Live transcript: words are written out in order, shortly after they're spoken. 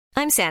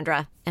I'm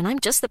Sandra, and I'm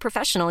just the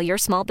professional your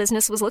small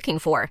business was looking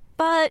for.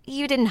 But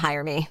you didn't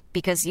hire me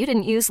because you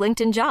didn't use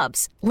LinkedIn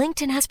Jobs.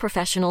 LinkedIn has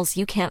professionals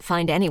you can't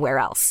find anywhere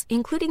else,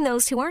 including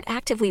those who aren't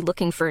actively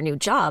looking for a new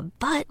job,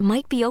 but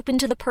might be open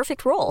to the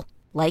perfect role,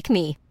 like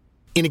me.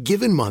 In a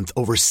given month,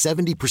 over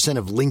 70%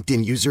 of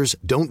LinkedIn users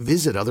don't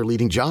visit other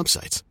leading job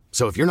sites.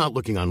 So if you're not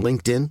looking on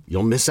LinkedIn,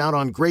 you'll miss out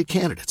on great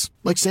candidates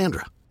like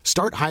Sandra.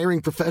 Start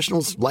hiring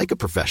professionals like a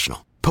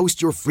professional.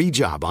 Post your free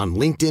job on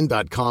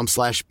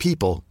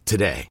linkedin.com/people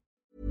today.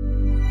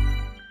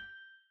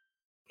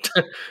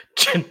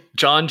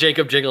 John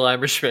Jacob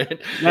Jingleheimer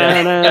Schmidt.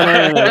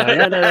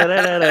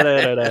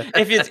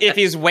 If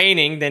he's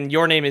waning, then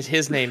your name is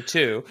his name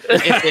too.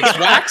 If it's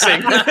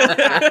waxing,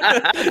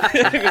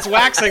 if it's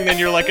waxing, then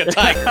you're like a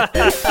tiger.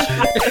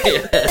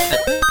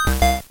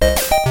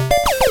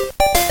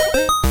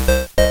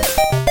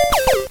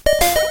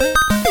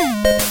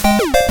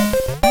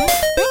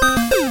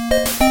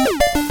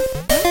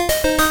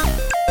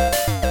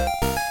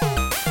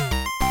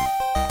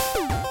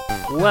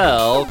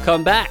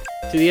 Welcome back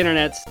to the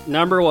internet's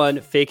number one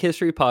fake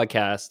history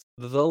podcast,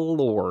 The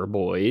Lore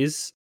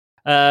Boys.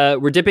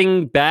 We're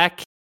dipping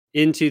back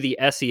into the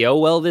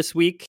SEO well this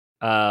week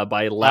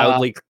by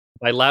loudly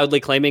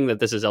claiming that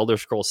this is Elder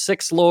Scrolls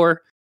 6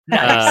 lore,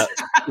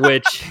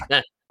 which,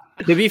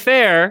 to be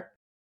fair,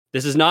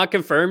 this is not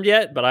confirmed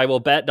yet, but I will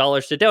bet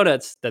dollars to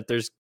donuts that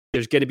there's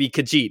going to be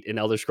Khajiit in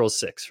Elder Scrolls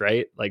 6,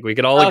 right? Like, we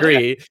can all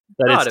agree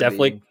that it's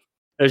definitely...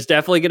 There's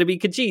definitely going to be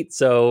Khajiit,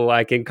 so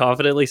I can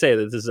confidently say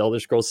that this is Elder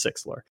Scrolls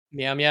 6 lore.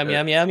 Meow meow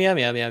meow meow meow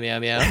meow meow meow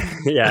meow.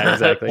 Yeah,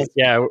 exactly.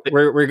 Yeah,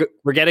 we're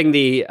getting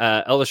the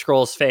Elder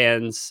Scrolls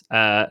fans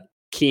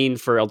keen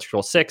for Elder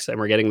Scrolls 6, and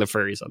we're getting the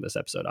furries on this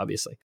episode,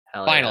 obviously.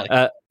 Finally.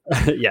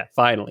 Yeah,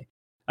 finally.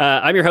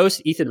 I'm your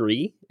host, Ethan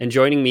Ree, and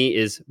joining me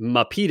is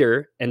Ma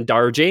Peter and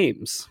Dar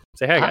James.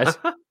 Say hi, guys.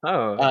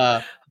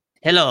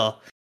 Hello.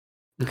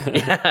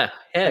 Yeah.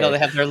 Hey. I know they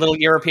have their little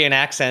European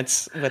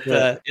accents with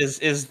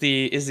is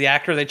the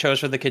actor they chose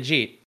for the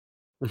Khajiit.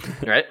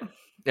 Right?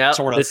 Yeah.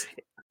 Sort of.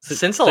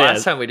 Since the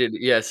last time we did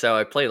ESO,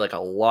 I played like a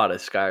lot of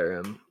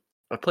Skyrim.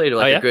 I played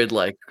like a good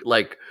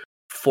like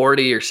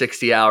 40 or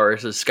 60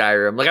 hours of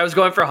Skyrim. Like I was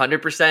going for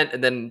 100%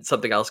 and then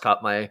something else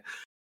caught my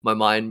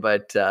mind,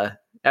 but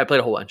I played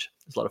a whole bunch. It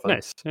was a lot of fun.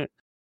 Nice. Yeah.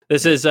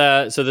 This is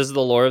this is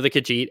the lore of the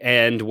Khajiit,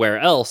 and where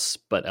else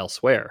but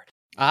elsewhere.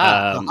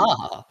 So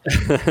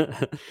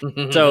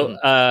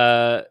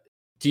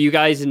do you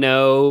guys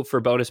know, for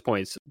bonus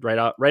points, right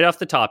off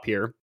the top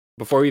here,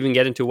 before we even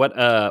get into what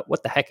the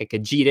heck a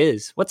Khajiit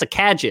is? What's a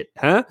Khajiit,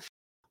 huh?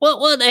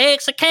 What the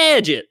heck's a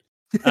Khajiit?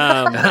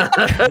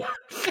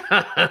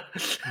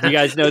 Do you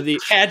guys know the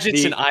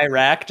Khajiits in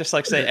Iraq? Just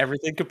like say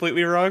everything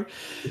completely wrong.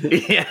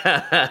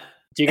 Yeah.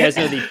 Do you guys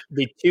know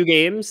the two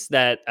games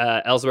that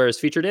Elsewhere is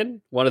featured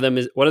in? One of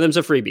them's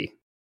a freebie.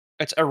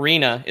 It's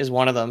Arena is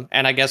one of them,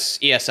 and I guess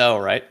ESO,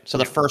 right? So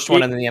the first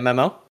one in the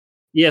MMO?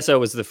 ESO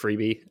was the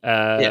freebie,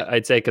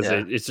 I'd say, because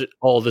it's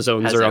all the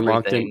zones are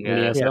unlocked in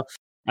ESO.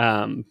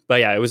 But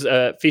yeah, it was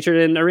featured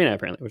in Arena,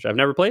 apparently, which I've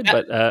never played,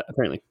 but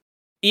apparently.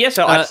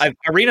 ESO,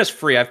 Arena's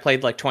free. I've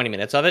played like 20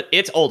 minutes of it.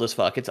 It's old as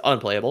fuck. It's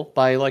unplayable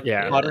by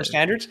modern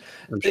standards.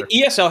 Sure.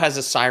 ESO has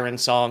a siren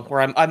song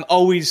where I'm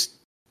always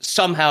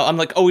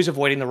always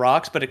avoiding the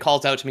rocks, but it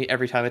calls out to me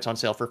every time it's on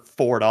sale for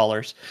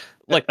 $4.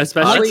 Like,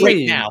 especially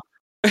right now.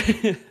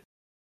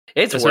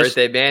 It's worth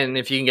it, man.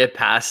 If you can get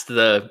past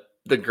the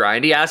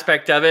grindy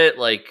aspect of it,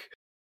 like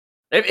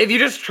if you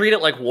just treat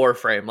it like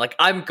Warframe, like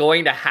I'm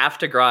going to have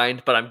to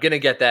grind, but I'm gonna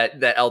get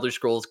that Elder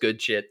Scrolls good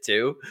shit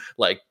too.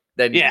 Like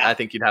then I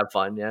think you'd have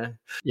fun.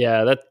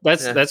 Yeah,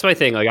 that's my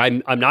thing. Like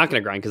I'm not gonna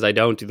grind because I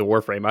don't do the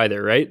Warframe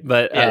either, right?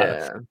 But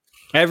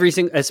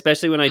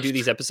especially when I do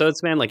these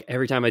episodes, man. Like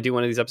every time I do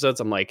one of these episodes,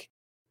 I'm like,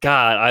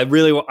 God, I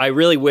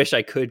really wish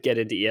I could get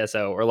into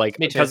ESO, or like,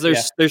 because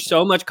there's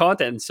so much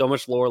content and so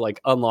much lore like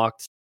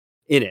unlocked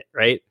in it,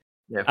 right?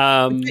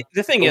 Yeah.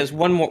 The thing is,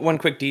 one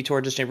quick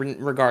detour just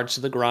in regards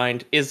to the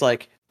grind is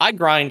like I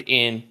grind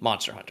in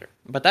Monster Hunter,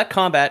 but that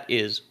combat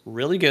is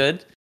really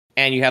good,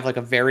 and you have like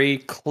a very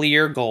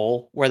clear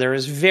goal where there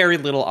is very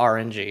little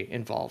RNG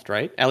involved,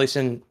 right? At least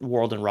in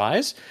World and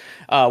Rise.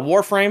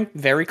 Warframe,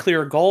 very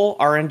clear goal.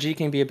 RNG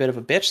can be a bit of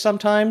a bitch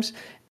sometimes.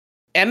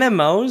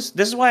 MMOs,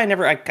 this is why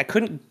I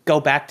couldn't go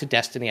back to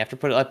Destiny after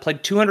I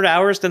played 200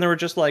 hours, then they were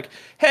just like,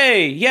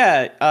 hey,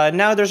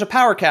 now there's a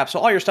power cap, so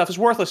all your stuff is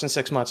worthless in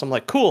 6 months. I'm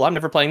like, cool, I'm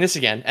never playing this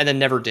again, and then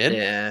never did.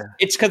 Yeah.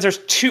 It's because there's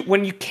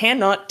when you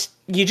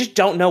just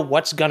don't know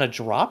what's gonna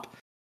drop.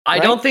 I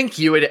don't think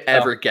you would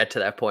ever get to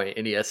that point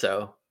in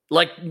ESO.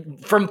 Like,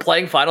 from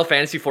playing Final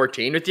Fantasy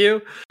 14 with you,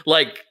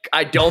 like,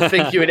 I don't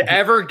think you would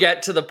ever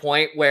get to the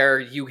point where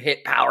you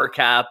hit power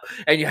cap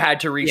and you had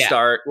to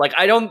restart. Yeah. Like,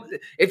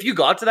 if you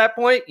got to that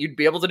point, you'd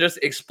be able to just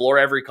explore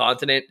every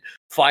continent,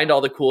 find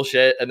all the cool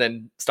shit and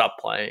then stop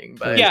playing.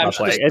 But yeah,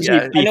 stop playing.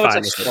 I know it's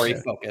like story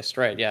focused,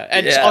 right? Yeah,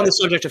 and just on the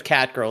subject of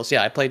cat girls,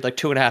 I played like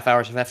 2.5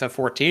 hours of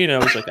FF14, and I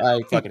was like, I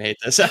fucking hate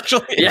this.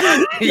 Actually,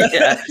 yeah,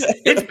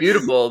 it's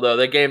beautiful though.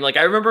 The game, like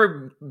I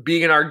remember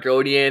being an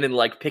Argonian and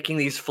like picking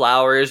these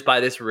flowers by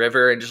this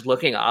river and just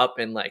looking up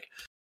and like,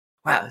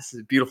 wow, this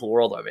is a beautiful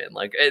world I'm in.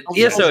 Like,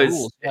 ESO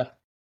is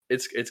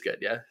it's good,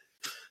 yeah.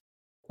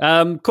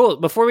 Cool.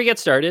 Before we get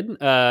started,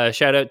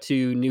 shout out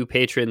to new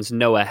patrons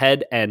Noah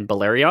Head and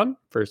Balerion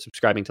for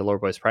subscribing to Lore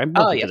Boys Prime.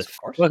 Of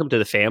course. Welcome to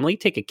the family.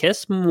 Take a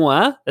kiss.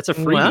 Mwah. That's a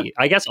freebie. Mwah.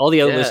 I guess all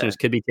the other listeners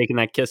could be taking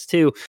that kiss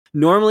too.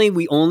 Normally,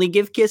 we only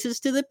give kisses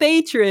to the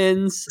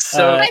patrons.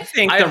 So I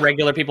think the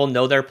regular people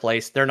know their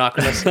place. They're not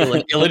going to steal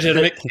an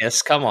illegitimate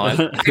kiss. Come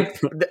on.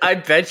 I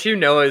bet you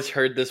Noah's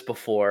heard this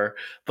before,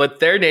 but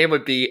their name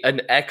would be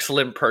an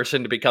excellent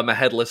person to become a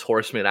headless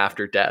horseman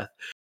after death.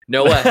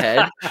 Noah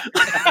Head.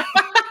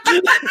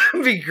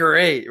 That'd be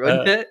great,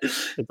 wouldn't it?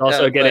 It's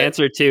also a good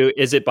answer to,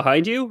 is it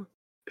behind you?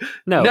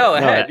 No,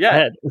 ahead. Yeah.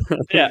 Ahead.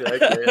 Yeah.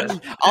 Exactly.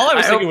 All I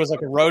was thinking was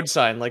like a road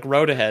sign, like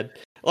road ahead.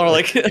 Or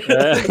like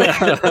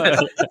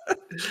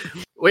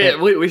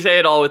we say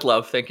it all with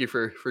love. Thank you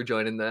for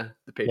joining the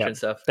Patreon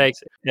stuff.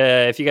 Thanks.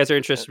 If you guys are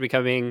interested in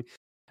becoming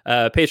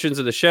patrons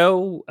of the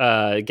show,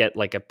 get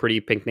like a pretty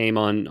pink name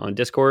on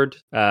Discord.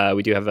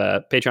 We do have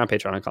a Patreon,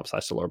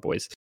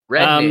 patreon.com/theloreboys.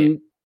 Red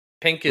name.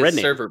 Pink is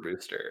server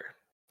booster.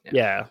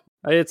 Yeah.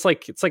 It's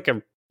like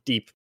a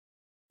deep,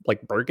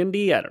 like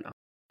burgundy. I don't know.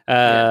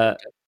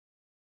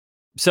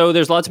 So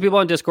there's lots of people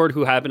on Discord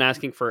who have been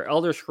asking for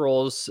Elder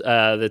Scrolls.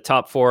 The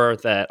top 4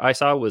 that I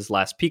saw was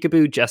Last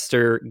Peekaboo,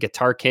 Jester,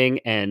 Guitar King,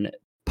 and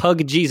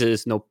Pug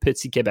Jesus no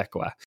Pitsy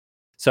Quebecois.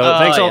 So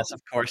thanks all,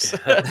 of course.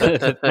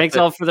 Thanks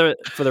all for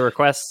the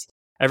requests,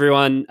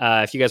 everyone.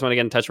 If you guys want to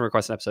get in touch and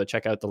request an episode,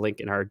 check out the link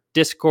in our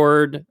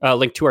Discord.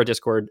 Link to our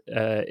Discord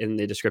in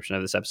the description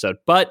of this episode.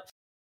 But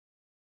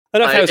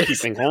enough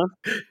housekeeping, huh?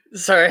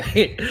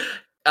 Sorry.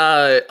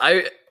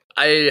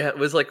 I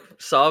was like,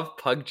 saw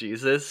Pug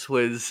Jesus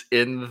was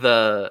in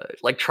the,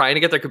 like, trying to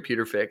get their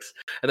computer fixed,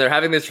 and they're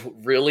having this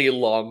really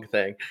long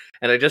thing.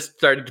 And I just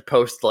started to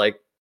post, like,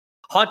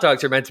 hot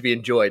dogs are meant to be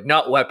enjoyed,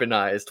 not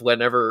weaponized.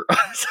 Whenever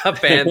a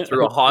band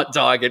threw a hot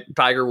dog at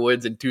Tiger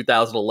Woods in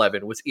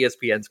 2011 was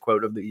ESPN's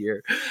quote of the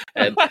year.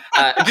 And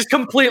just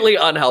completely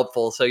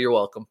unhelpful. So you're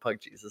welcome, Pug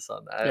Jesus,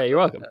 on that. Yeah, you're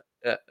welcome.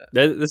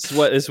 This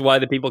is why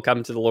the people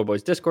come to the Lore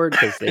Boys Discord,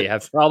 because they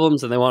have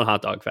problems and they want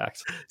hot dog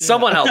facts.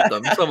 Someone help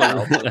them.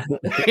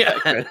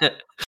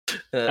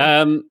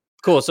 Yeah.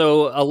 Cool.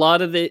 So a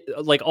lot of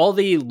all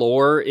the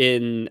lore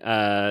in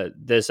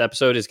this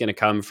episode is going to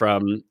come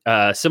from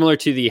similar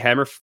to the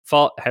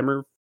Hammerfell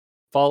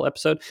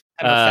episode,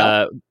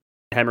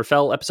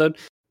 Hammerfell episode,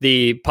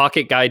 the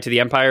Pocket Guide to the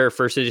Empire,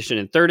 1st edition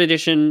and 3rd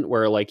edition,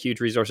 were like huge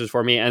resources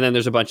for me. And then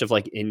there's a bunch of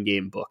like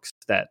in-game books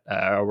that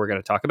we're going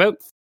to talk about.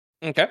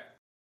 Okay.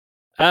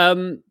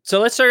 So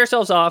let's start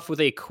ourselves off with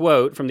a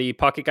quote from the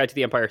Pocket Guide to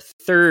the Empire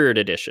 3rd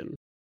edition.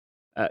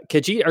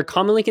 Khajiit are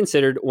commonly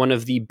considered one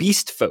of the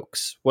beast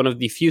folks, one of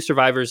the few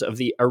survivors of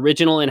the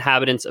original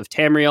inhabitants of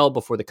Tamriel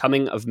before the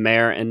coming of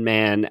Mare and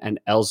Man, and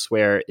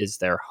elsewhere is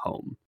their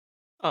home.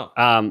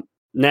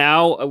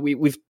 Now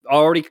we've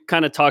already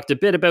kind of talked a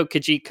bit about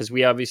Khajiit because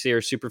we obviously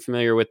are super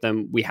familiar with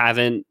them. We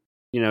haven't,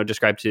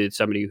 described to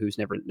somebody who's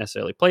never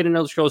necessarily played an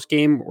Elder Scrolls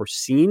game or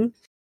seen.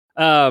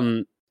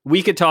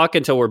 We could talk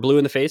until we're blue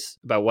in the face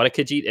about what a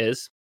Khajiit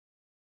is.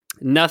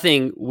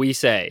 Nothing we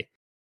say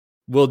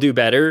will do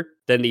better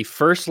than the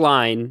first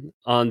line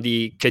on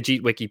the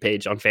Khajiit wiki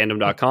page on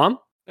fandom.com.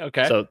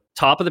 Okay. So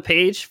top of the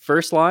page,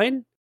 first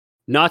line,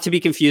 not to be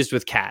confused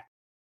with cat.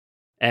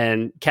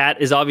 And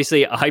cat is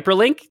obviously a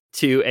hyperlink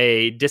to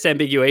a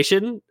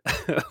disambiguation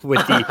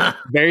with the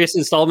various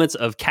installments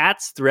of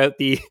cats throughout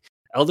the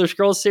Elder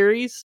Scrolls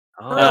series.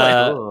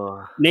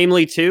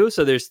 Namely 2.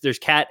 So there's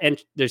cat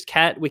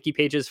wiki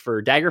pages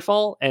for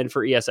Daggerfall and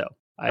for ESO.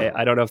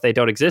 I don't know if they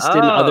don't exist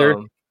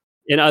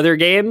in other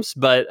games,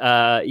 but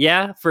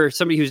for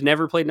somebody who's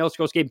never played an Elder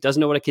Scrolls game, doesn't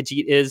know what a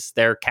Khajiit is,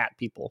 they're cat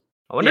people.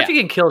 I wonder if you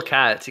can kill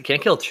cats. You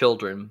can't kill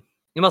children.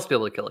 You must be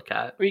able to kill a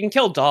cat. Or you can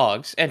kill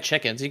dogs and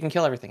chickens. You can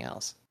kill everything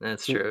else.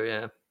 That's true,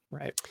 yeah.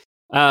 Right.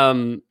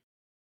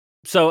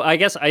 So I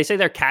guess I say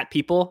they're cat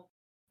people.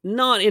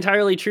 Not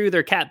entirely true.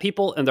 They're cat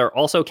people, and they're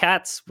also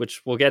cats,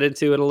 which we'll get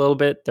into in a little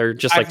bit. They're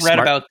just I've read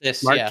about this,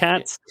 smart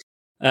cats.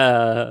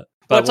 But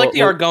it's like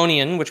the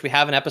Argonian, which we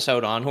have an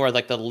episode on, who are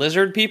like the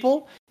lizard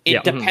people.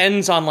 It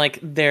depends on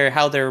like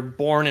how they're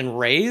born and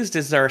raised.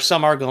 Is there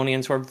some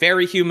Argonians who are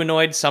very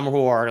humanoid, some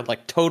who are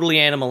like totally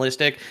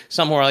animalistic,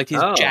 some who are like these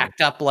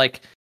jacked up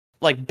like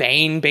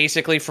Bane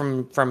basically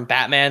from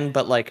Batman,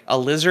 but like a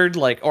lizard,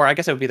 or I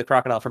guess it would be the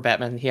crocodile from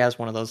Batman. He has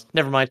one of those.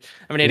 Never mind,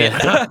 I'm an idiot.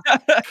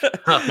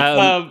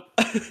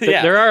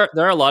 There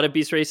are a lot of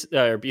beast races.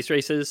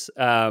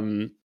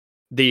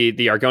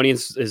 The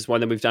Argonians is one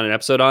that we've done an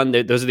episode on.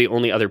 Those are the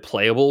only other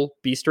playable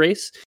beast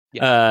race,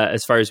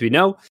 as far as we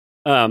know.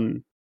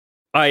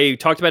 I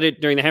talked about it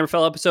during the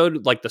Hammerfell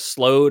episode. Like the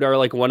Slowed are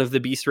like one of the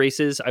beast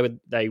races.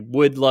 I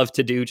would love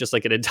to do just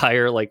like an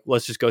entire like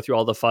let's just go through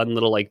all the fun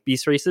little like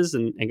beast races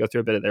and go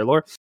through a bit of their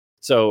lore.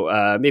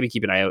 So maybe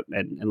keep an eye out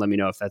and let me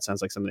know if that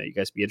sounds like something that you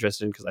guys would be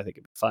interested in because I think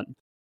it'd be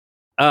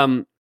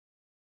fun.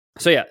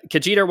 So yeah,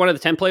 Khajiit are one of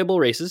the 10 playable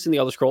races in the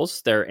Elder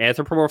Scrolls. They're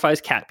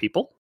anthropomorphized cat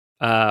people,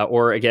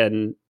 or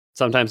again,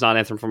 sometimes not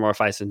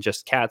anthropomorphized and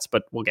just cats,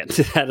 but we'll get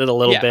into that in a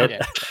little bit.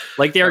 Yeah.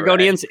 Like the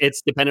Argonians,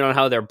 it's dependent on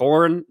how they're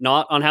born,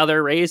 not on how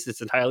they're raised.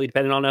 It's entirely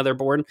dependent on how they're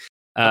born.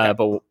 But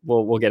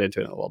we'll get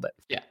into it in a little bit.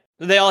 Yeah,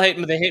 they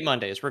hate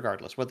Mondays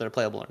regardless whether they're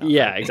playable or not.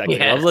 Yeah, exactly.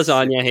 Yes. Love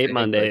lasagna, hate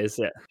Mondays.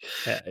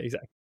 Yeah,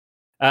 exactly.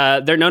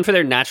 They're known for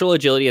their natural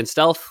agility and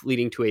stealth,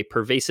 leading to a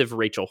pervasive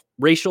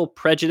racial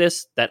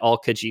prejudice that all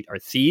Khajiit are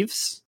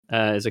thieves,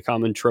 is a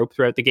common trope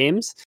throughout the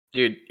games.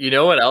 Dude, you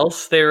know what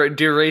else they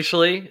do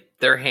racially?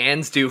 Their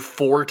hands do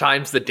 4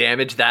 times the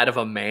damage that of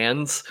a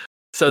man's.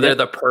 So they're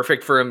the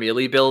perfect for a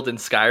melee build in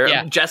Skyrim.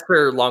 Yeah.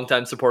 Jesper,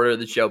 longtime supporter of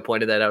the show,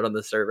 pointed that out on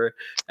the server.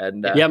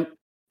 And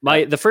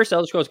the first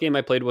Elder Scrolls game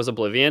I played was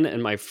Oblivion,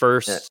 and my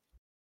first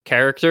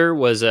character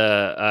was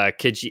a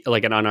Khajiit,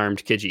 like an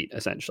unarmed Khajiit,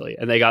 essentially.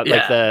 And they got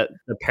like the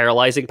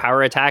paralyzing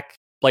power attack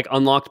like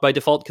unlocked by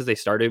default because they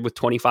started with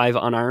 25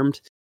 unarmed.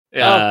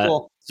 Yeah,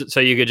 cool. So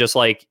you could just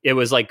like, it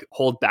was like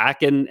hold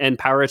back and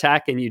power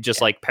attack, and you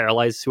just like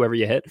paralyze whoever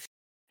you hit.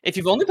 If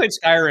you've only played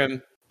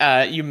Skyrim,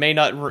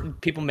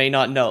 people may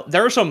not know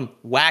there are some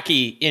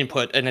wacky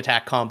input and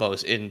attack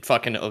combos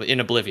in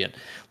Oblivion.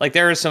 Like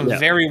there is some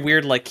very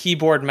weird like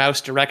keyboard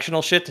mouse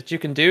directional shit that you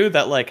can do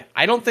that like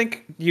I don't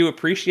think you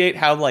appreciate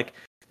how like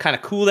kind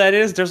of cool that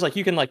is. There's like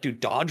you can like do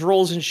dodge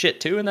rolls and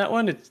shit too in that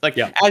one. It's like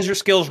as your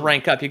skills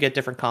rank up, you get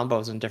different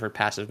combos and different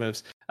passive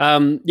moves.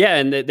 And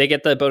they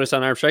get the bonus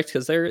on arm strikes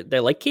because they're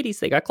like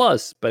kitties. They got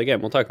claws. But again,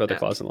 we'll talk about the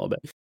claws in a little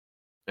bit.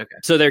 Okay.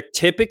 So they're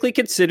typically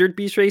considered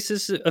beast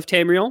races of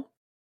Tamriel.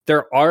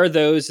 There are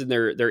those, and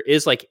there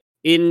is like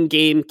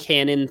in-game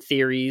canon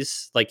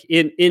theories, like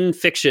in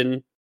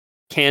fiction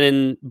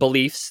canon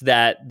beliefs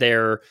that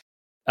they're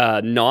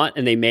not,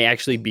 and they may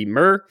actually be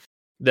Mer.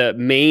 The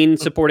main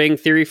supporting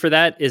theory for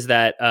that is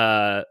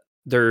that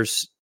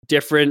there's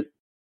different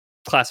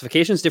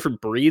classifications, different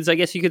breeds, I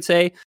guess you could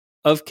say,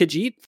 of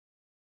Khajiit.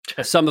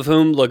 Some of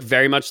whom look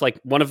very much like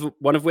one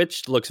of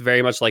which looks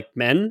very much like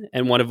men,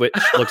 and one of which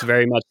looks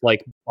very much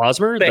like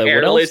Bosmer, the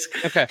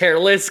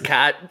hairless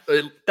cat.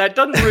 That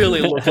doesn't really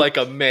look like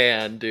a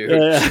man, dude.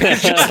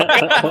 It's just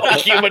like a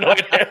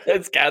humanoid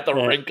hairless cat. The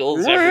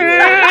wrinkles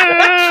everywhere.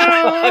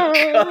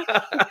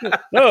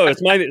 No,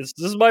 this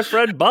is my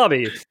friend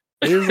Bobby.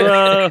 He's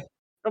come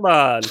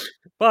on,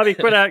 Bobby,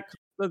 quit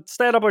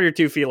stand up on your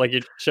 2 feet like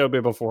you showed me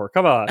before.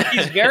 Come on.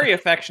 He's very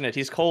affectionate.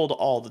 He's cold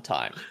all the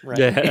time.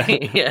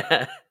 Right?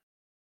 Yeah.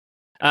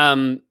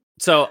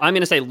 So I'm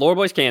going to say Lore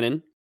Boys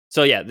canon.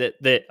 So yeah,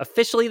 the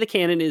officially the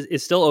canon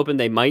is still open.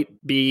 They might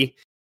be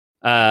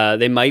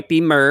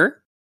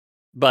Mer,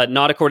 but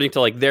not according to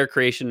like their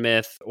creation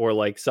myth or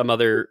like some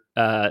other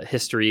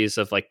histories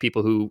of like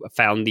people who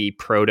found the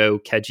proto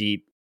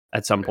Khajiit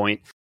at some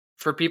point.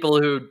 For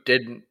people who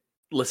didn't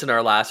listen to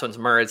our last ones,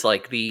 Mer is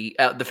like the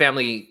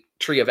family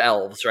tree of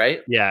elves,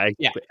 right? Yeah.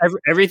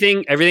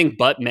 Everything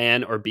but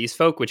man or beast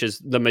folk, which is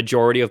the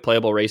majority of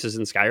playable races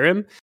in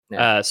Skyrim.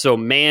 Yeah. So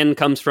man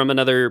comes from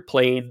another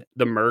plane.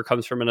 The Mer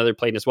comes from another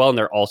plane as well, and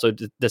they're also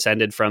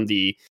descended from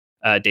the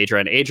Daedra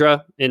and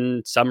Aedra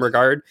in some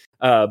regard.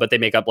 But they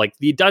make up like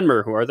the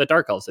Dunmer, who are the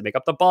Dark Elves. They make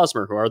up the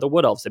Bosmer, who are the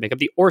Wood Elves. They make up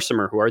the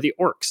Orsimer, who are the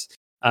Orcs.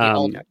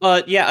 And the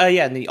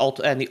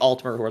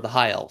Altmer, who are the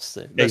High Elves.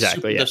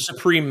 The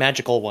supreme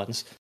magical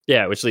ones.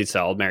 Yeah, which leads to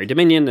Aldmeri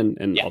Dominion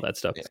and all that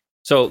stuff. Yeah.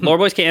 So Lore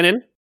Boys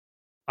canon,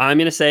 I'm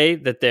going to say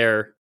that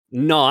they're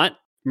not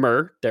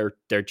Mer.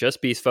 They're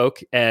just beast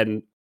folk,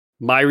 and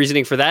my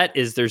reasoning for that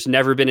is there's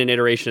never been an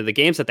iteration of the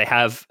games that they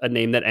have a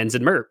name that ends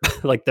in Mer.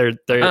 Like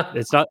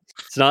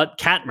it's not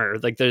Catmer.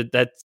 Like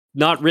that's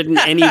not written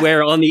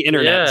anywhere on the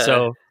internet. Yeah.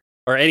 So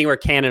or anywhere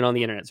canon on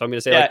the internet. So I'm going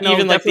to say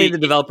even definitely the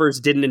developers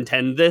didn't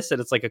intend this,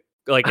 and it's like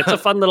it's a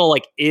fun little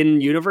like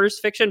in universe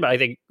fiction. But I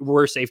think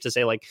we're safe to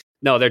say like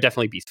no, they're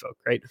definitely beast folk,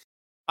 right?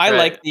 I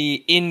like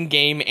the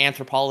in-game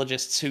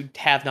anthropologists who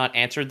have not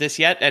answered this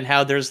yet, and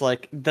how there's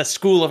like the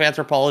school of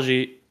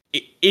anthropology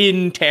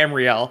in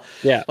Tamriel,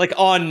 like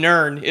on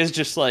Nirn is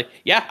just like,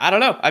 I don't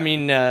know. I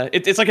mean,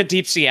 it's like a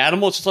deep sea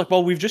animal. It's just like,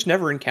 well, we've just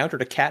never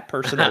encountered a cat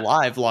person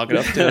alive long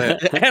enough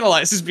to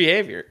analyze his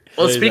behavior.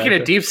 Well, speaking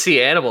of deep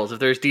sea animals, if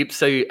there's deep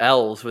sea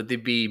elves, would they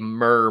be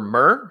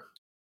Mer?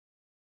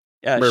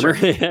 Yeah, Murmur.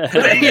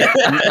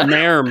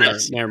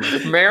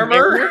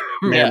 Mermer.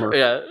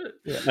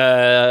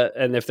 Yeah.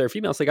 And if they're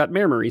females, they got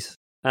Mermaries.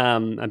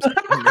 I'm sorry.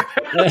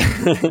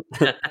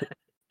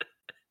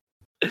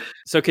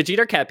 So Khajiit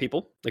are cat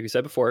people, like we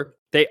said before.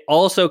 They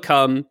also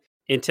come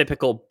in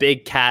typical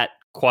big cat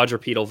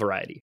quadrupedal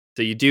variety.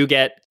 So you do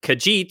get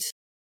Khajiit,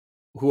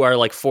 who are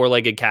like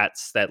 4-legged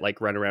cats that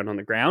like run around on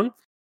the ground.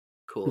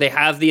 Cool. They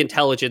have the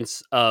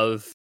intelligence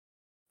of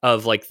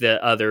like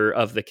the other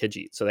of the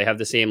Khajiit. So they have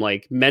the same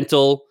like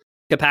mental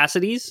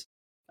capacities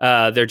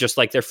They're just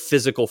like their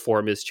physical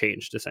form is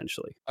changed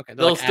essentially. Okay,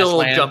 They'll like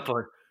still Aslan. jump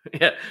on.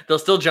 Yeah, they'll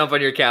still jump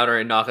on your counter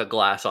and knock a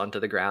glass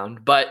onto the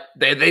ground, but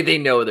they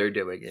know they're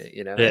doing it.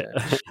 You know. Yeah.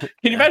 Can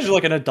you imagine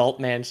like an adult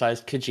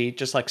man-sized Khajiit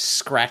just like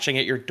scratching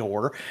at your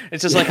door?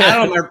 It's just like, I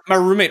don't know, my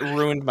roommate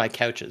ruined my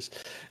couches.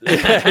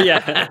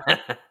 Yeah.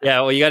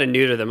 Well, you got to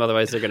neuter them,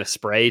 otherwise they're gonna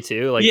spray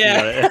too. Like,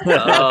 Yeah.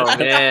 Oh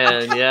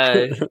man,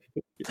 yeah.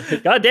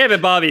 God damn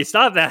it, Bobby,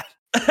 stop that!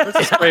 Where's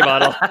the spray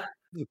bottle?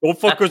 Don't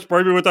fucking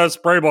spray me with that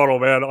spray bottle,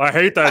 man. I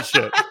hate that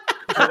shit.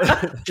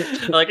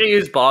 Like I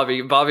use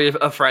Bobby,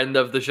 a friend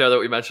of the show that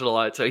we mentioned a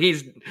lot. So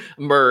he's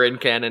Mur in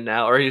canon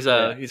now, or he's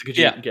a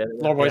Khajiit in canon.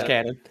 Lore Boys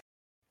canon.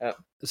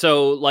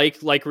 So,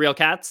 like real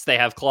cats, they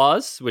have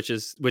claws, which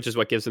is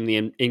what gives them the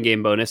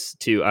in-game bonus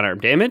to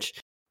unarmed damage.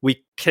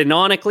 We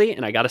canonically,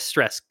 and I gotta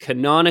stress,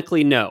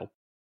 canonically know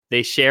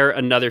they share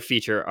another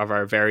feature of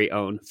our very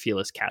own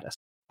Felis Catus.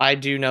 I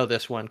do know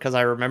this one because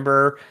I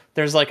remember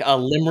there's like a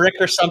limerick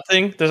or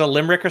something. There's a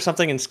limerick or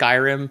something in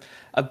Skyrim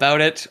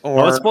about it.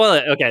 Or Don't spoil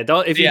it. Okay,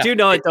 don't. If you do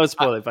know it, don't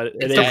spoil it. But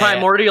It's the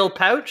primordial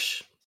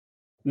pouch.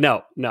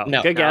 No.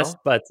 Good guess,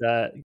 but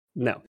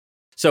no.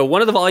 So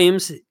one of the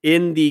volumes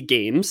in the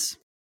games,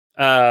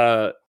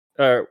 of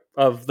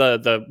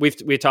the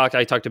we talked.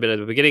 I talked a bit at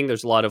the beginning.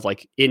 There's a lot of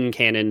like in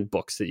canon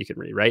books that you can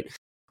read. Right.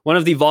 One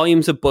of the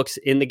volumes of books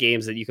in the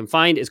games that you can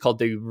find is called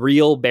The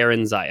Real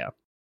Baron Zaya.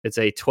 It's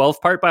a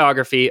 12-part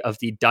biography of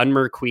the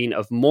Dunmer Queen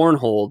of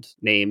Mournhold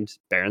named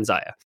Baron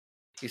Zaya.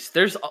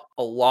 There's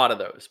a lot of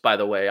those, by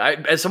the way.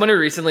 As someone who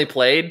recently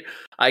played,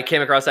 I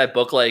came across that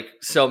book like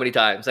so many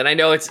times, and I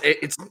know it's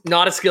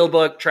not a skill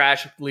book,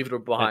 trash, leave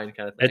it behind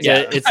kind of thing.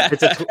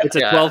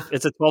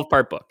 It's a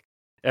 12-part book.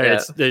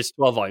 There's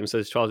 12 volumes, so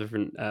there's 12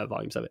 different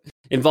volumes of it.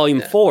 In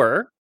volume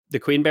 4, the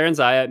Queen Baron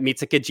Zaya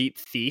meets a Khajiit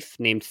thief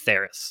named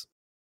Theris.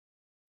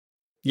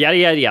 Yada,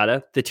 yada,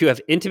 yada. The two have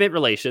intimate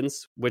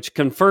relations, which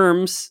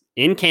confirms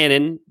in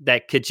canon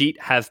that Khajiit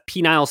have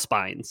penile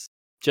spines,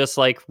 just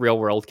like real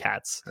world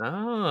cats.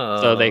 Oh.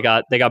 So they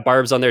got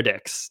barbs on their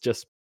dicks.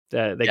 Just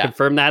they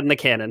confirm that in the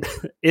canon.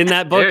 In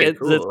that book, it's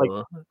like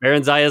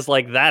Baron Zaya's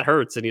like, that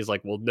hurts, and he's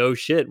like, well, no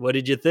shit. What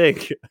did you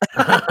think?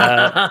 For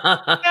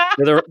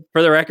the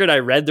record, I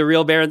read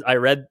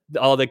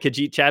all the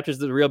Khajiit chapters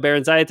of the Real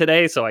Baron Zaya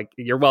today, so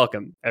you're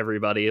welcome,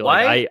 everybody.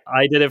 Like,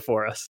 I did it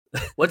for us.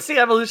 What's the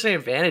evolutionary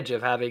advantage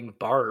of having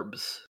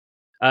barbs?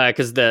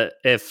 Because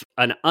if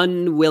an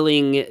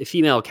unwilling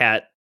female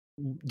cat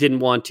didn't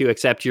want to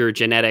accept your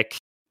genetic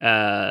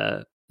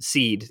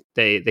seed,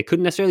 they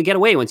couldn't necessarily get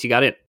away once you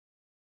got in.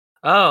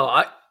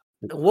 Oh,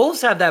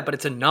 wolves have that, but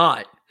it's a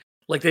knot.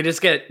 Like they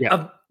just get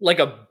like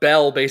a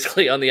bell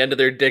basically on the end of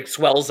their dick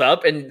swells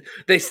up, and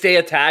they stay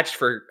attached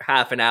for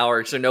half an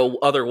hour, so no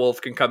other wolf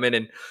can come in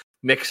and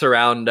mix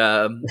around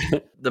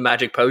the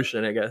magic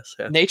potion, I guess.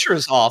 Yeah. Nature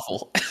is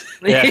awful.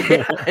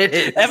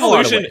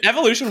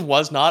 Evolution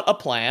was not a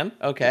plan,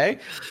 okay?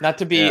 Not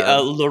to be a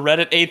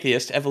Reddit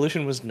atheist,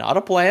 evolution was not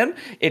a plan.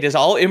 It is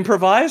all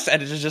improvised,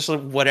 and it is just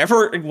like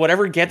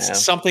whatever gets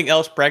something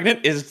else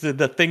pregnant is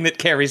the thing that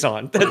carries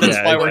on. That's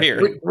why we're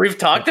here. We've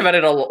talked about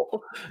it a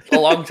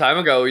long time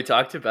ago. We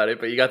talked about it,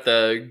 but you got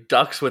the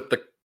ducks with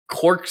the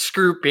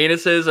corkscrew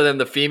penises, and then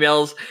the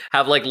females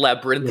have like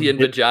labyrinthian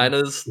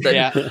vaginas.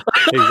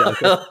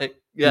 Exactly.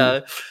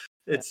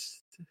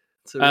 It's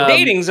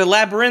dating's a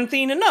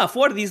labyrinthine enough.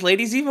 What do these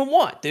ladies even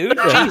want, dude?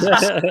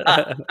 Jesus.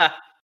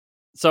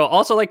 So,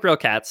 also like real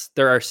cats,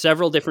 there are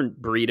several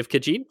different breed of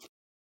Khajiit.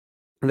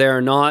 There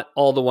are not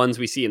all the ones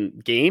we see in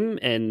game,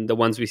 and the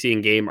ones we see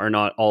in game are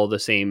not all the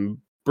same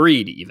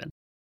breed even.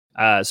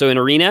 So in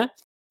Arena,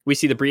 we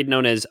see the breed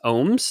known as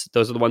Ohms.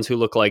 Those are the ones who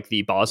look like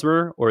the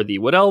Bosmer or the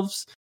Wood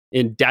Elves.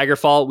 In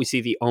Daggerfall, we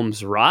see the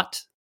Ohms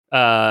Rot,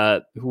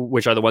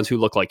 which are the ones who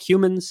look like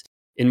humans.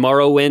 In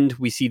Morrowind,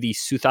 we see the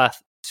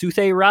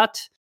Suthe Rot.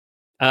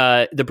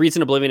 The breeds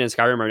in Oblivion and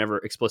Skyrim are never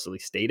explicitly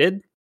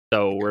stated,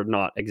 so we're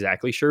not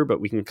exactly sure,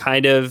 but we can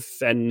kind of...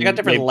 And they got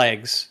different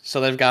legs, so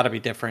they've got to be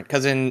different.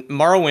 Because in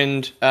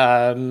Morrowind,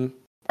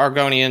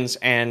 Argonians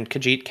and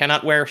Khajiit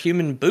cannot wear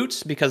human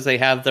boots because they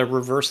have the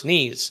reverse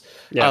knees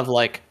of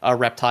like a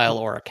reptile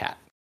or a cat.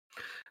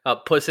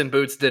 Puss in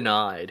Boots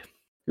denied.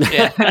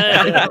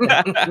 Yeah.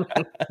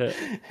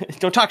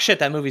 Don't talk shit.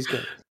 That movie's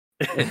good.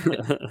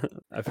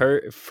 I've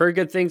heard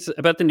good things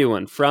about the new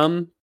one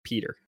from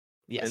Peter.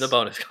 Yes. In the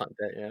bonus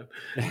content,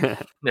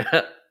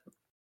 yeah.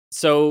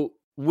 So,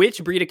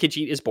 which breed of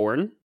Khajiit is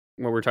born,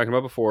 what we were talking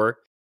about before,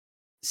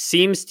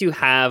 seems to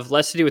have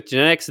less to do with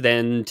genetics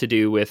than to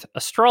do with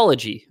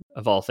astrology,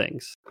 of all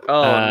things.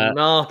 Oh,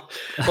 no.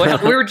 Well,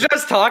 we were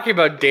just talking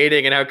about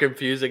dating and how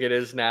confusing it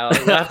is now.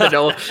 You have to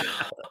know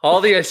all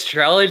the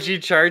astrology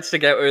charts to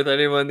get with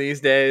anyone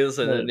these days.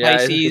 And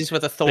Pisces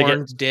with a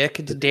thorned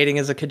dick. Dating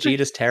as a Khajiit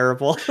is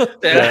terrible.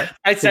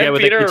 I sent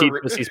Peter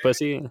pussy's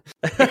pussy.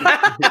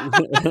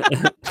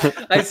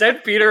 I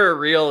sent Peter a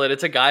reel, and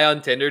it's a guy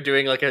on Tinder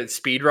doing like a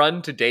speed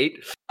run to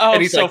date. Oh,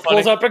 and he's so like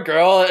pulls up a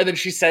girl, and then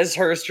she says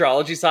her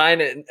astrology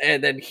sign,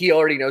 and then he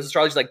already knows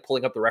astrology. He's like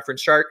pulling up the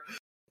reference chart.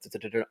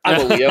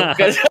 I'm a Leo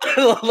because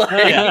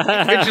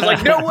Mitch is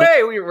like, no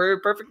way, we were a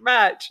perfect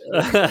match.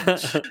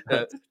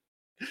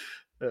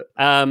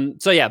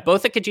 So yeah,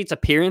 both the Khajiit's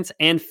appearance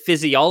and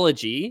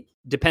physiology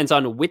depends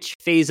on which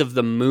phase of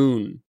the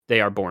moon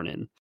they are born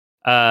in.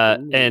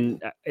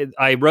 And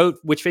I wrote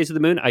which phase of the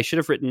moon. I should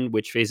have written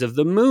which phase of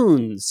the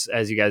moons,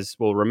 as you guys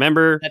will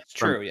remember. That's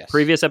true. Yes.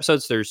 Previous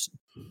episodes, there's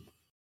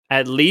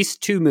at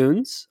least 2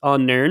 moons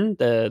on Nirn,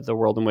 the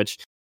world in which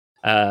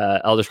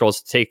Elder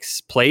Scrolls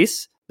takes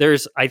place.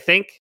 There's at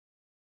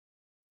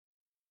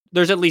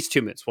least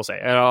 2 moons, we'll say,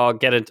 and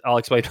I'll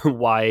explain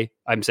why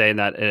I'm saying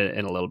that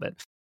in a little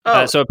bit.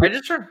 I just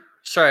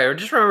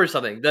remembered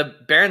something. The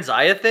Baron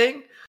Zaya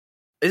thing.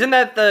 Isn't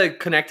that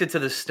connected to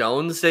the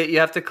stones that you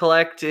have to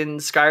collect in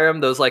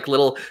Skyrim? Those like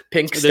little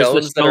pink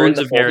stones that are in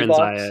the Baron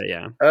box? Zaya,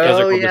 yeah.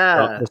 Oh,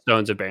 yeah. The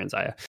stones of Baron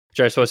Zaya, which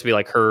are supposed to be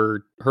like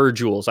her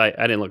jewels. I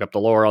didn't look up the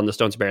lore on the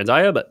stones of Baron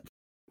Zaya, but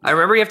I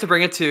remember you have to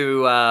bring it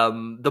to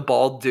the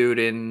bald dude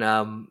in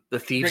the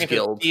Thieves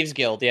Guild. Thieves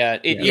Guild, yeah.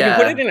 You can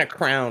put it in a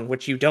crown,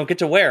 which you don't get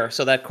to wear,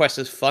 so that quest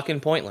is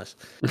fucking pointless.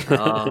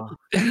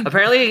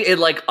 Apparently, it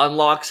like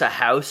unlocks a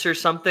house or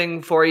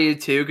something for you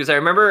too. Because I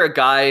remember a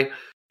guy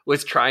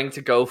was trying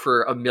to go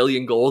for 1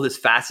 million gold as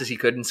fast as he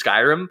could in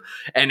Skyrim,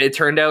 and it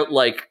turned out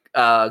like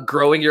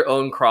growing your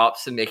own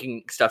crops and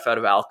making stuff out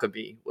of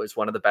alchemy was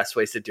one of the best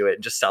ways to do it,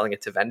 and just selling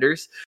it to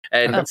vendors.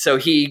 And so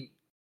he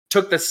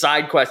took the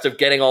side quest of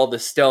getting all the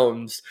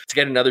stones to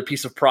get another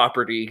piece of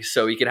property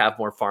so he could have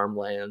more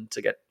farmland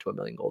to get to 1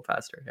 million gold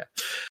faster. Yeah.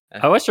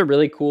 I watched a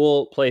really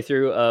cool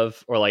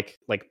playthrough or like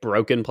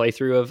broken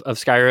playthrough of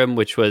Skyrim,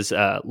 which was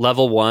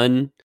level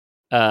 1,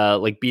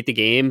 like beat the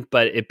game,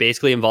 but it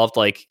basically involved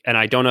like, and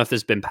I don't know if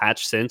this has been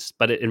patched since,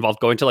 but it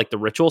involved going to like the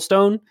ritual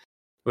stone,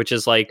 which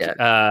is like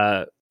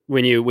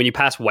when you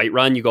pass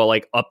Whiterun, you go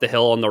like up the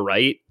hill on the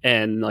right,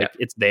 and like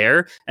it's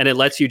there, and it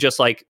lets you just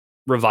like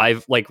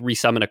revive, like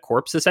resummon a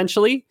corpse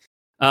essentially,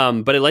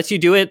 but it lets you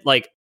do it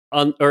like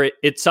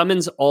it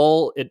summons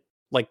all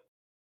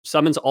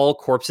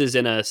corpses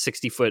in a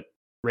 60-foot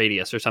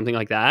radius or something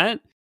like that.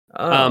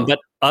 But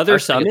other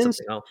summons,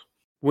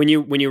 when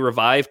you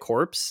revive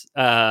corpse,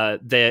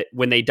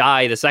 when they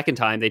die the second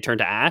time, they turn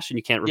to ash and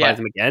you can't revive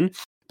them again,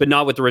 but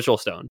not with the ritual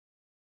stone.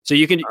 So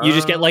you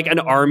just get like an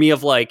army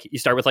of like, you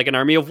start with like an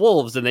army of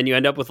wolves, and then you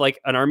end up with like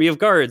an army of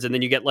guards, and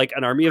then you get like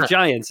an army of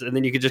giants, and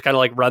then you can just kind of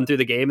like run through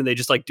the game and they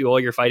just like do all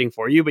your fighting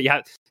for you. But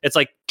it's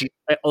like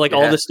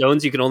all the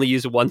stones you can only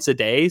use once a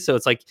day. So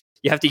it's like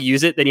you have to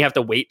use it, then you have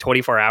to wait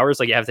 24 hours.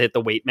 Like you have to hit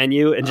the wait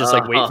menu and just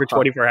like wait for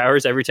 24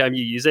 hours every time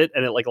you use it.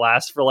 And it like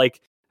lasts for like,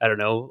 I don't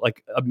know,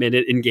 like a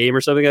minute in game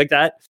or something like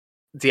that.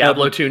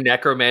 Diablo 2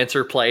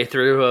 Necromancer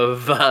playthrough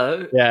of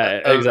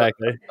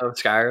exactly of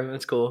Skyrim.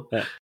 That's cool.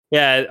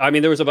 Yeah, I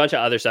mean, there was a bunch of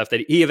other stuff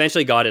that he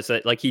eventually got it so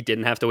that like he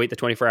didn't have to wait the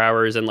 24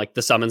 hours, and like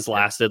the summons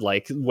lasted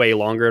like way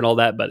longer and all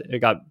that, but it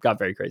got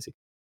very crazy.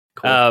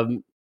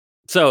 Cool.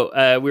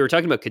 So we were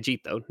talking about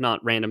Khajiit though,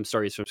 not random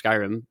stories from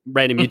Skyrim,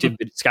 random YouTube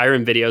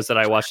Skyrim videos that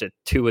I watched at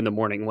 2 a.m.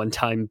 one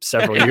time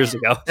several years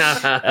ago.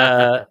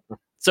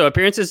 So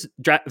appearances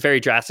vary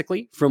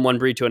drastically from one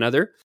breed to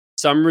another.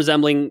 Some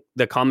resembling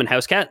the common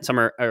house cat, some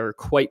are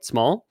quite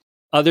small.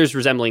 Others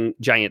resembling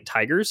giant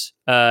tigers,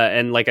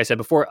 and like I said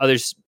before,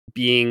 others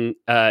being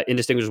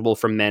indistinguishable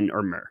from men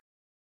or mer.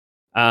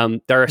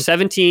 There are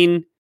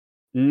 17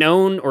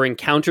 known or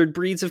encountered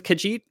breeds of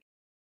Khajiit,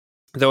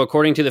 though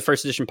according to the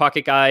first edition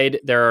pocket guide,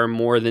 there are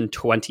more than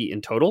 20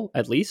 in total,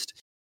 at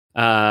least.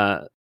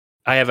 I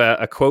have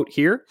a quote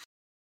here.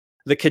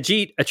 The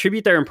Khajiit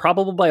attribute their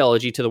improbable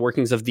biology to the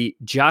workings of the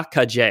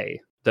Ja'Kaj,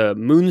 the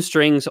moon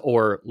strings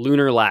or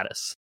lunar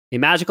lattice, a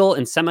magical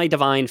and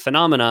semi-divine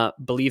phenomena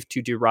believed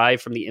to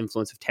derive from the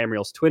influence of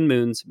Tamriel's twin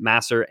moons,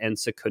 Masser and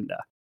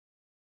Secunda.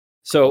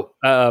 So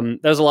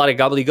there's a lot of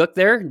gobbledygook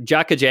there.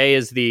 Ja'Kaj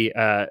is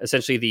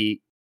essentially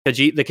the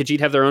Khajiit. The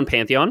Khajiit have their own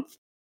pantheon.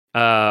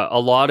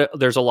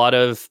 There's a lot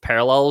of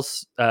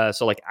parallels.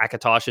 So like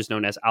Akatosh is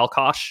known as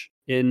Alkosh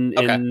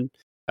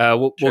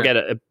we'll get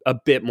a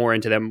bit more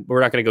into them.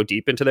 We're not going to go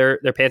deep into their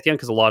pantheon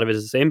because a lot of it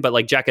is the same. But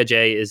like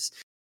Ja'Kaj is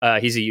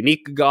he's a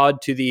unique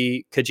god to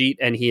the Khajiit,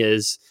 and he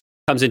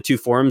comes in 2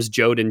 forms,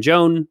 Jode and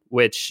Joan,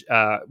 which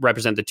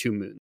represent the 2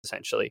 moons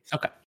essentially.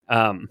 Okay.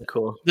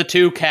 Cool. The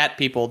 2 cat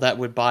people that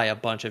would buy a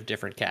bunch of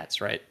different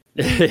cats, right?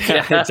 Yeah,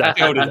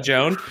 exactly. Jode and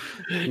Joan.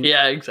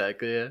 Yeah,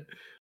 exactly.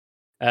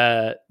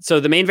 Yeah. So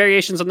the main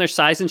variations on their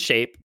size and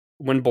shape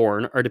when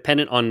born are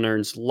dependent on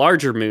Nirn's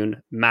larger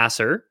moon,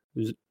 Masser.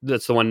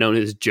 That's the one known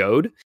as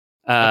Jode.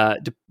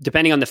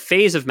 Depending on the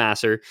phase of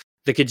Masser,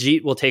 the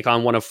Khajiit will take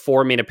on one of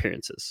 4 main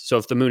appearances. So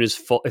if the moon is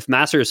full, if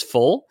Masser is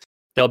full,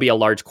 there'll be a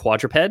large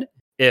quadruped.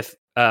 If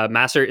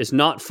Masser is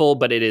not full,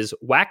 but it is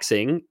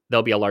waxing,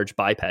 there'll be a large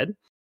biped.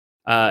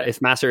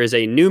 If Masser is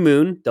a new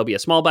moon, there'll be a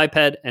small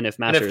biped, and if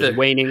Masser is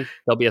waning,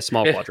 there'll be a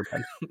small quadruped.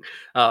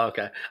 Oh,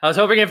 okay. I was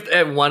hoping if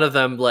at one of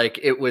them, like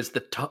it was the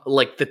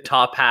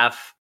top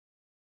half.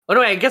 Oh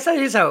no, I guess that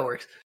is how it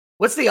works.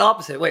 What's the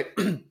opposite? Wait,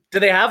 do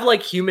they have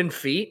like human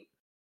feet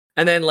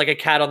and then like a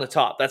cat on the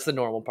top? That's the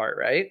normal part,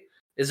 right?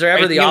 Is there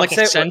ever the opposite?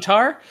 Like a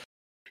centaur?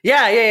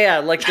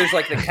 Yeah. Like there's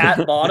like the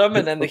cat bottom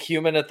and then the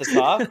human at the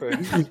top. Or...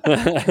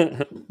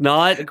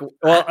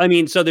 Well, I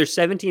mean, so there's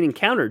 17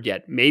 encountered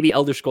yet. Maybe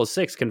Elder Scrolls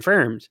 6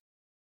 confirmed.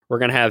 We're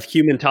gonna have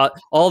human top.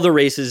 All the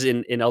races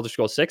in Elder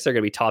Scrolls 6 are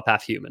gonna be top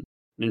half human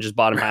and just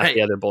bottom half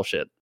the other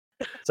bullshit.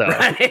 So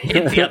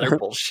the other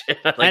bullshit.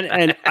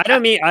 And I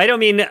don't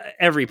mean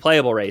every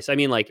playable race. I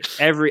mean like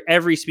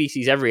every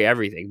species,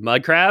 everything.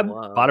 Mud crab,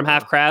 bottom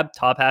half crab,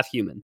 top half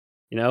human.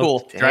 You know,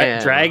 cool.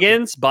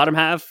 Dragons, bottom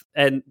half,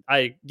 and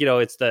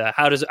it's the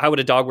how would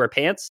a dog wear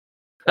pants?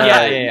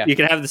 Yeah. You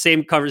can have the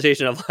same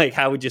conversation of like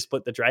how would you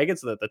split the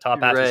dragons so that the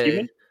top half is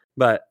human.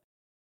 But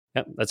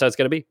yeah, that's how it's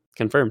gonna be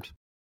confirmed.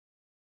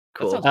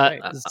 Cool.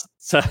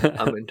 So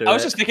I'm into I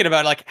was just thinking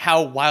about like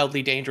how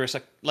wildly dangerous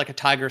like a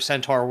tiger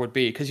centaur would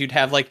be, because you'd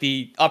have like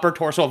the upper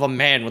torso of a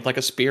man with like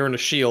a spear and a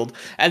shield,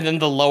 and then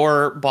the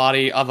lower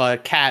body of a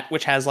cat,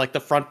 which has like the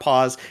front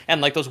paws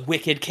and like those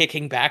wicked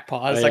kicking back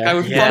paws. I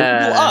would fuck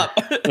people up.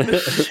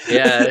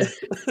 Yeah.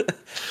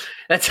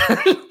 That's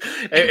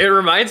it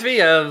reminds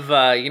me of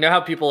you know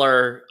how people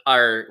are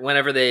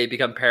whenever they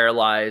become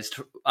paralyzed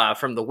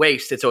from the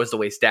waist, it's always the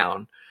waist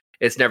down.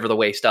 It's never the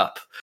waist up.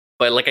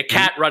 But like a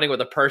cat running with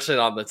a person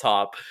on the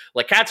top,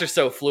 like cats are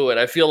so fluid.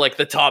 I feel like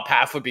the top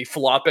half would be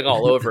flopping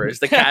all over as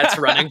the cat's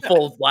running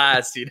full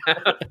blast. You know,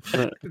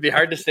 it'd be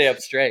hard to stay up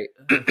straight.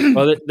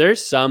 Well,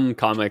 there's some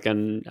comic,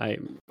 and I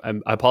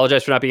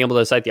apologize for not being able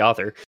to cite the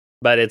author,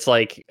 but it's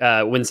like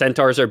when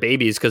centaurs are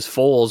babies, because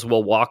foals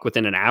will walk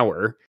within an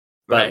hour.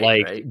 But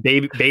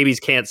babies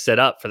can't sit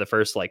up for the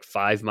first like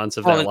 5 months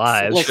of their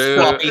lives. Like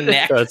floppy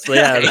neck. So it's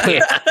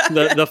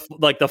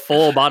the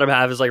full bottom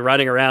half is like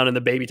running around, and the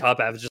baby top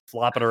half is just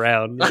flopping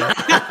around. You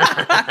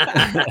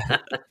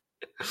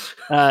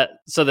know?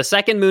 So the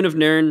second moon of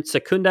Nirn,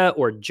 Secunda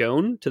or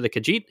Joan to the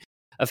Khajiit,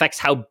 affects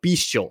how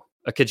bestial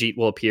a Khajiit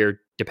will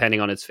appear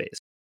depending on its phase.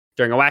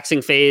 During a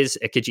waxing phase,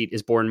 a Khajiit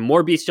is born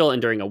more bestial,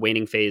 and during a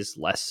waning phase,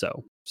 less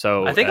so.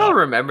 So I think I'll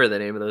remember the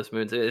name of those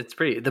moons. It's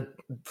pretty. The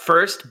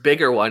first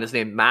bigger one is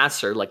named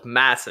Maser, like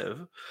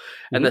massive,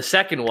 and the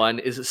second one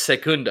is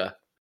Secunda.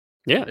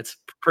 Yeah, it's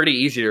pretty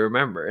easy to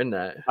remember, isn't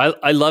that?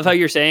 I love how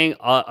you're saying.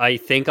 I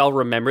think I'll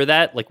remember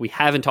that. Like we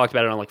haven't talked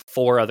about it on like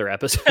 4 other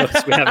episodes.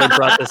 We haven't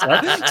brought this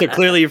up, so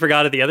clearly you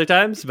forgot it the other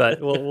times. But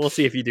we'll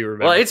see if you do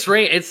remember. Well,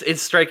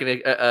 it's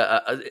striking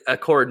a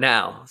chord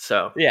now.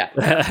 So yeah,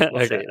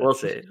 we'll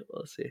see.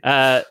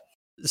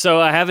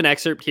 So I have an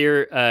excerpt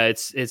here.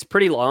 It's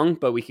pretty long,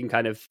 but we can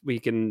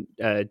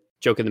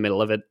joke in the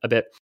middle of it a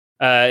bit.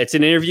 It's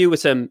an interview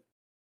with some.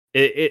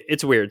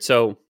 It's weird.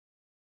 So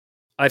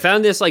I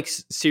found this like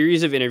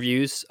series of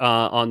interviews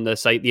on the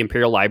site, the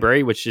Imperial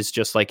Library, which is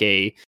just like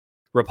a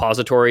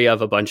repository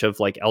of a bunch of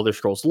like Elder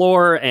Scrolls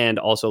lore and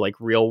also like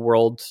real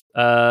world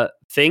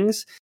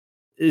things.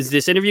 Is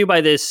this interview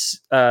by this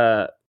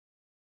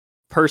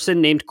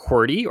person named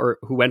Cordy, or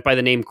who went by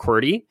the name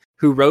Cordy,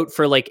 who wrote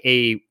for like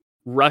a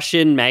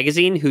Russian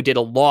magazine, who did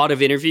a lot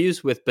of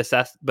interviews with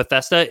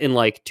Bethesda in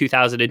like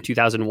 2000 and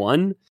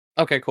 2001.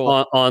 Okay,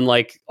 cool. On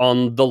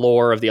the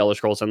lore of the Elder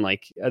Scrolls and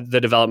like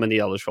the development of the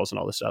Elder Scrolls and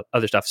all this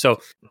other stuff.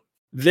 So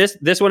this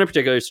one in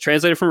particular is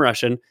translated from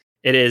Russian.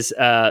 It is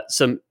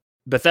some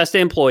Bethesda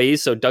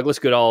employees, so Douglas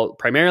Goodall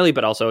primarily,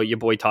 but also your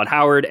boy Todd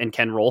Howard and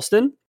Ken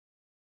Rolston,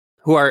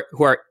 who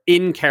are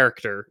in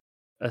character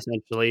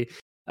essentially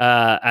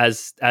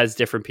as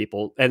different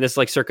people, and this is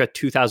like circa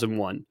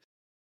 2001.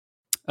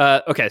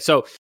 Okay,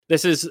 so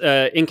this is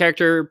in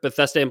character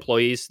Bethesda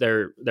employees.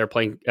 They're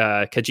playing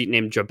Khajiit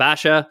named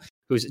Jabasha,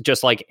 who's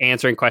just like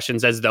answering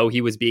questions as though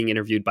he was being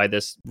interviewed by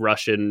this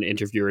Russian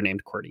interviewer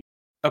named Cordy.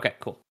 Okay,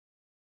 cool.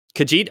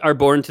 Khajiit are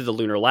born to the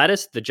lunar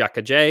lattice, the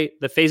Jakajay.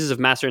 The phases of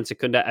Maser and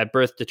Secunda at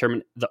birth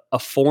determine a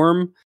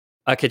form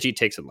a Khajiit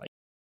takes in life.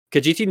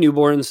 Khajiiti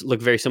newborns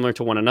look very similar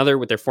to one another,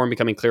 with their form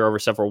becoming clear over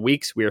several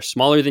weeks. We are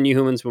smaller than you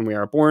humans when we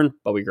are born,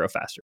 but we grow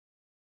faster.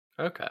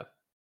 Okay.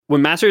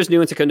 When Maser is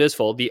new and Secunda is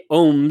full, the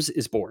Ohms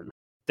is born.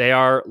 They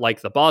are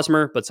like the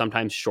Bosmer, but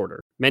sometimes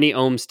shorter. Many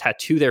Ohms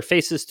tattoo their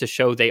faces to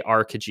show they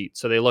are Khajiit.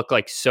 So they look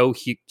like so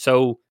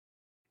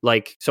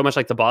much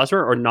like the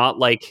Bosmer, or not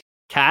like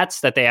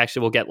cats, that they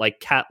actually will get like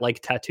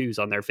cat-like tattoos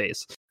on their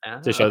face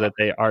to show that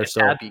they are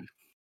so. Tabby.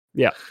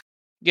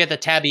 Yeah, the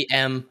tabby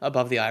M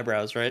above the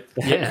eyebrows, right?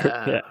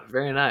 Yeah.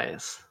 Very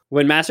nice.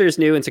 When Maser is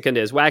new and Secunda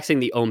is waxing,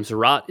 the Ohms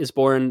Rot is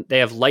born. They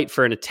have light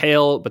fur and a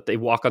tail, but they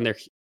walk on their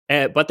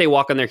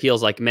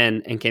heels like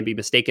men and can be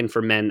mistaken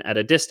for men at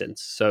a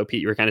distance. So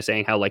Pete, you were kind of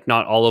saying how like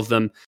not all of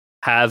them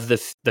have the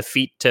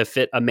feet to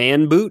fit a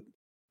man boot.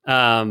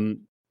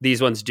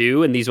 These ones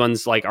do, and these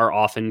ones like are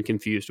often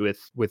confused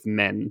with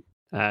men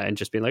and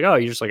just being like, oh,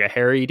 you're just like a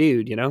hairy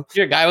dude, you know?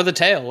 You're a guy with a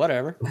tail,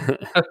 whatever.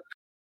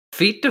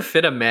 Feet to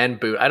fit a man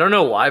boot. I don't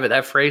know why, but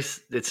that phrase,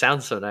 it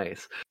sounds so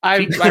nice. I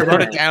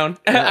wrote it down.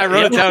 I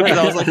wrote it down because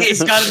I was like,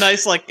 it's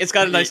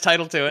got a nice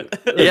title to it.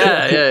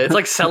 Yeah. It's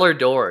like cellar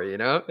door, you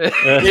know?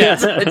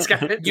 It's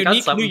got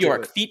unique New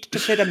York. Feet to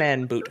fit a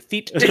man boot.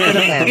 Feet to fit a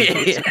man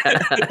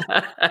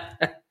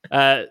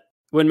boot.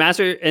 when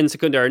Master and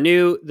Secunda are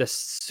new, the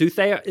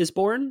Suthe is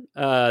born.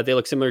 They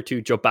look similar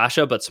to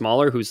Jobasha, but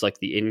smaller, who's like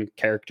the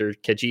in-character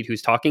Khajiit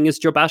who's talking is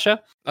Jobasha.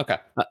 Okay.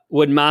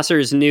 When Master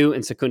is new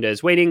and Secunda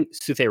is waiting,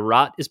 Suthe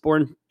Rat is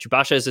born.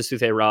 Jobasha is a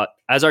Suthe Rat,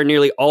 as are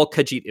nearly all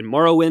Khajiit in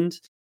Morrowind.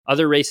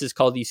 Other races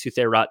call these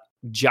Suthe Rat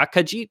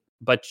Jakhajiit,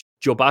 but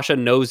Jobasha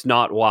knows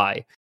not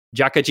why.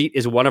 Jakhajiit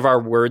is one of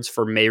our words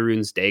for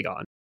Mehrunes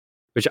Dagon,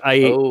 which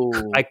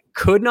I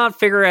could not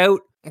figure out.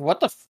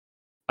 What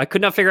I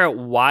could not figure out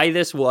why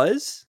this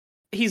was.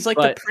 He's like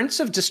the Prince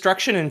of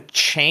Destruction and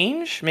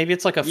Change? Maybe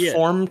it's like a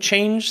form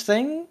change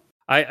thing?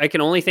 I can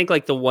only think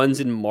like the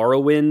ones in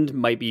Morrowind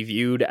might be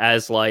viewed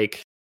as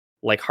like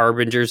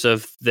harbingers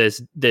of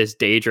this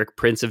Daedric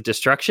Prince of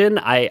Destruction.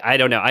 I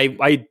don't know.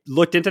 I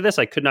looked into this.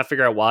 I could not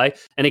figure out why.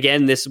 And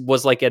again, this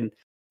was like a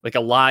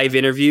live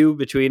interview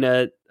between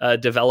a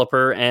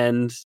developer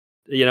and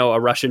a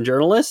Russian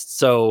journalist.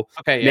 So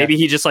maybe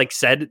he just like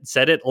said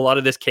it. A lot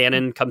of this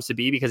canon comes to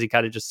be because he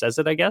kind of just says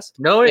it, I guess.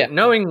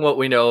 Knowing what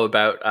we know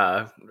about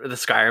the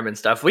Skyrim and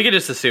stuff, we could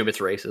just assume it's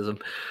racism.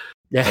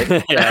 Yeah,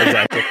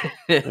 exactly.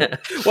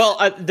 Well,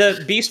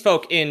 the beast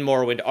folk in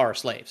Morrowind are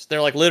slaves.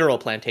 They're like literal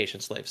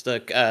plantation slaves. The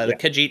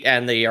Khajiit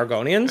and the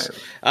Argonians.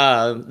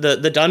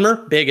 The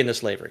Dunmer, big into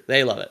slavery.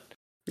 They love it.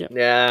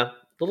 Yeah, a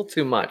little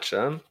too much,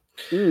 huh?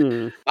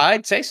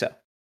 I'd say so.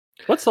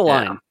 What's the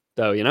line,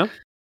 though,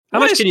 How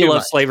much can you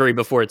love slavery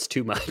before it's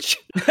too much?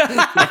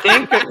 I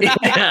think,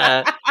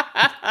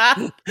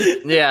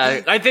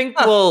 I think,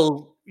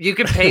 you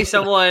can pay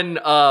someone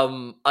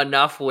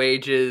enough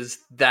wages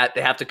that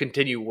they have to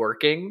continue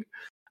working,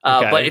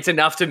 but it's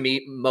enough to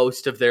meet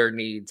most of their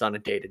needs on a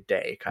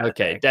day-to-day kind of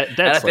thing.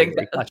 Debt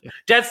slavery.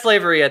 Debt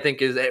slavery, I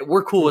think,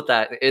 we're cool with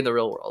that in the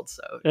real world.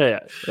 So yeah,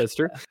 that's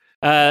true.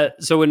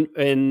 So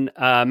when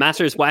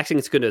Master is waxing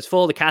and Secunda is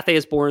full, the Cathay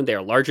is born. They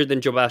are larger than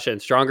Jobasha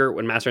and stronger.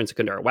 When Master and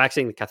Secunda are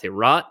waxing, the Cathay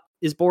Rat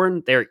is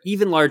born. They are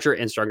even larger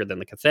and stronger than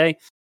the Cathay.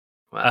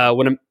 Wow.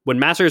 When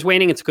Master is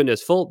waning and Secunda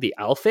is full, the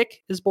Alfic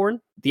is born.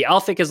 The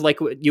Alfic is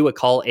like what you would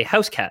call a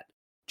house cat.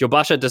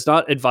 Jobasha does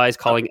not advise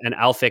calling an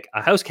Alfic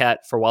a house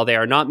cat, for while they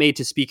are not made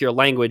to speak your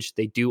language,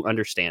 they do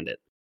understand it.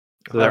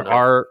 So there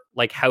are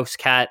like house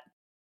cat,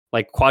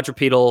 like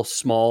quadrupedal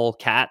small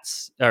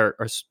cats, or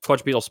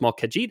quadrupedal small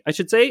Khajiit, I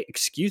should say.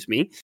 Excuse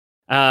me.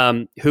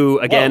 Who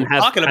again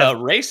have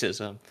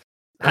racism.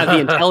 Have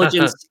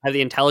the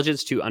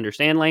intelligence to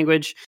understand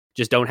language,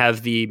 just don't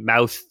have the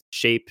mouth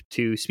shape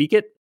to speak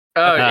it.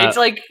 Oh, it's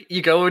like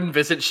you go and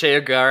visit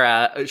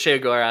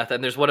Sheogorath,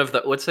 and there's one of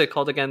the, what's it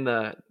called again?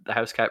 The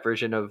house cat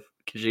version of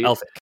Khajiit?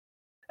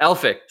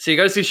 Elphic. So you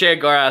go see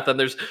Sheogorath,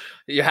 and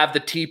you have the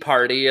tea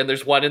party, and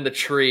there's one in the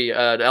tree,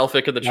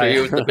 Elphic in the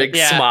tree with the big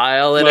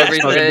smile and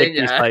everything.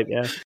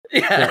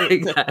 Yeah,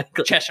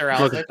 exactly. Cheshire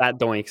Elphic. That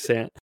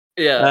doinks,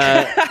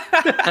 yeah.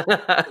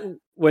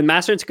 When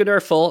Master and Secunda are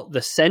full, the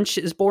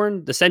Sench is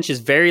born. The Sench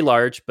is very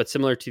large, but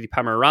similar to the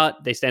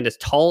Pamarat, they stand as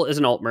tall as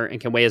an Altmer and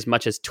can weigh as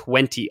much as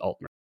 20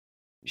 Altmer.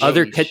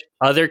 Other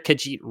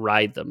Khajiit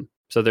ride them.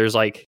 So there's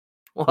like,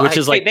 which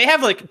is like they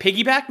have like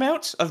piggyback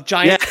mounts of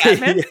giant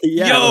catmen.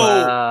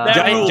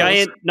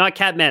 Giant, not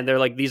catmen. They're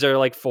like, these are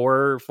like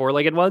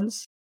four-legged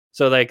ones.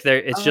 So like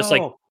it's just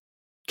like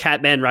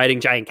catmen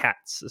riding giant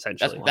cats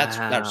essentially. That's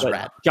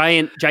rad.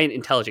 Giant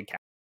intelligent cat.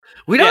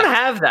 We don't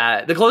have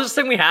that. The closest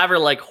thing we have are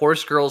like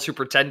horse girls who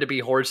pretend to be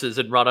horses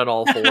and run on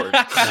all fours.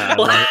 I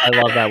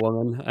love that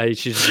woman.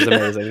 She's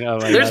amazing. Oh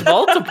my There's God.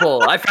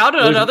 multiple. I found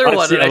another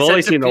one. I've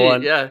only seen the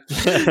one. Yeah.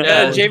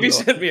 JB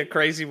sent me a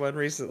crazy one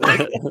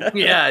recently.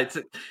 Yeah.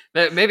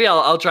 Maybe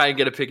I'll try and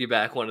get a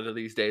piggyback one of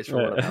these days for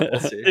one of them. We'll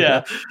see.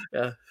 Yeah.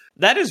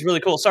 That is really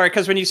cool. Sorry,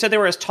 because when you said they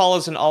were as tall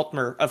as an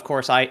Altmer, of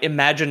course, I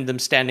imagined them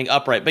standing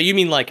upright. But you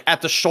mean like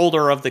at the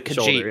shoulder of the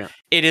Khajiit?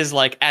 It is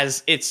like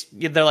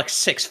they're like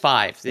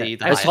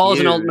 6'5". As tall as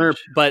an Altmer,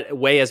 but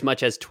weigh as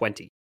much as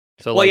 20.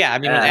 So way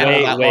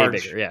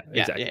bigger. Yeah,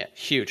 exactly. Yeah,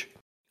 huge.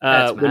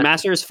 When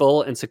Master is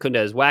full and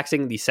Secunda is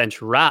waxing, the Sench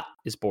Rat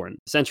is born.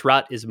 The Sench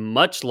Rat is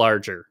much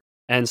larger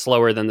and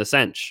slower than the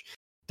Sench.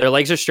 Their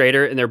legs are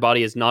straighter and their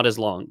body is not as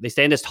long. They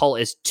stand as tall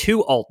as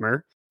 2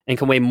 Altmer and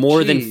can weigh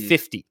more than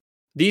 50.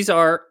 These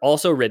are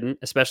also ridden,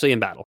 especially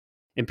in battle.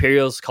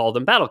 Imperials call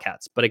them battle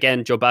cats, but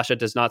again, Jobasha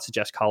does not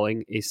suggest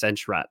calling a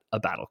Sench Rat a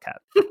battle cat.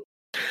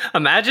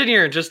 Imagine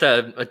you're just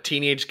a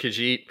teenage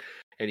Khajiit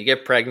and you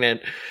get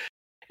pregnant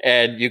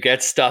and you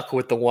get stuck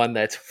with the one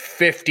that's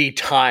 50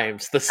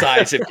 times the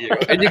size of you.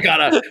 And you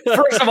gotta,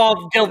 first of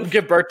all,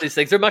 give birth to these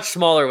things. They're much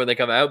smaller when they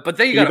come out, but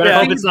then you gotta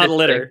hope it's not a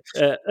litter.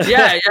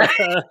 Yeah.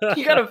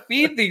 You gotta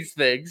feed these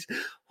things.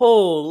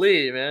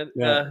 Holy, man.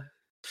 Yeah.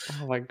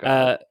 Oh my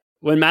God.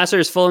 When Master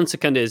is full and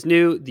Secunda is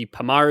new, the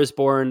Pamar is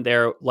born.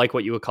 They're like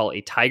what you would call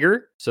a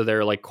tiger. So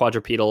they're like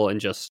quadrupedal and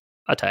just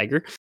a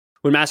tiger.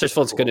 When Master is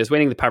full and Secunda is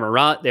waning, the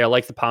Pamarat, they are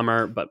like the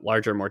Pamar, but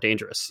larger and more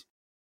dangerous.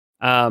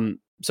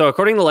 So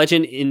according to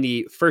legend in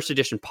the first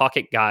edition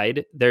pocket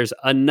guide, there's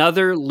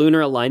another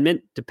lunar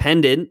alignment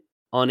dependent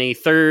on a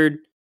third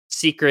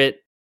secret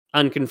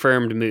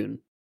unconfirmed moon.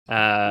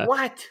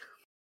 What?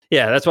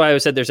 Yeah, that's why I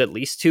said there's at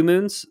least 2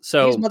 moons.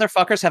 So these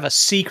motherfuckers have a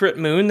secret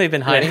moon they've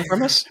been hiding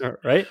from us.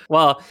 Right?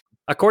 Well,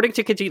 according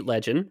to Khajiit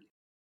legend,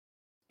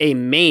 a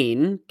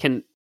main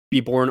can be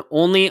born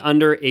only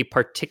under a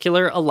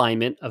particular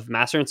alignment of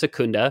Master and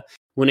Secunda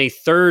when a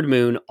third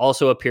moon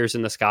also appears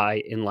in the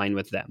sky in line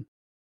with them.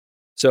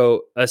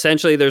 So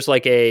essentially, there's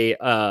like a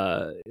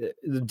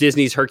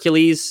Disney's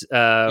Hercules.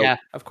 Yeah,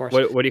 of course.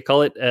 What do you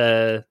call it?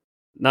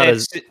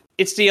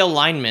 It's the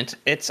alignment.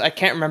 I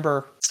can't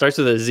remember. Starts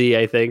with a Z,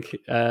 I think.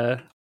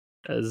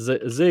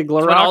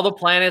 Ziggurat. When all the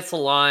planets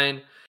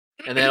align,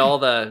 and then all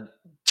the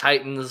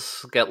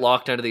Titans get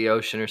locked under the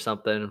ocean or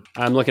something.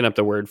 I'm looking up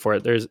the word for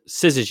it. There's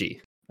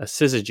syzygy. A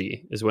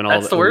syzygy is when all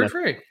that's the word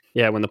for it.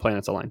 Yeah, when the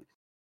planets align.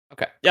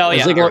 Okay. Oh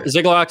yeah.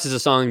 Ziggurat is a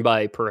song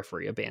by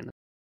Periphery, a band.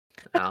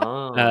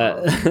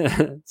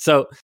 Oh.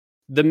 So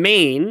the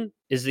main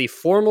is the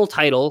formal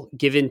title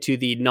given to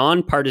the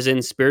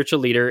non-partisan spiritual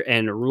leader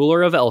and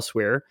ruler of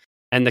Elsewhere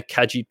and the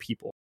Khajiit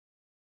people.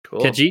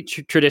 Cool.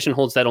 Khajiit tradition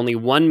holds that only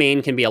one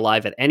main can be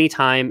alive at any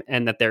time,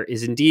 and that there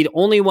is indeed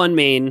only one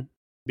main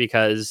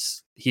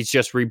because he's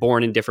just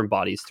reborn in different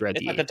bodies throughout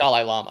it's the like the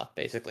Dalai Lama,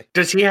 basically.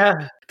 Does he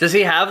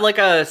have like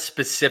a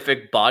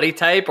specific body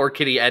type, or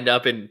could he end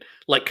up in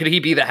like? Could he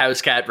be the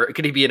house cat?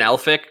 Could he be an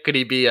Elfic? Could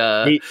he be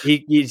a?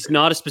 He's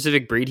not a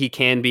specific breed. He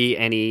can be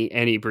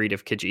any breed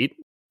of Khajiit.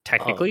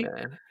 Technically,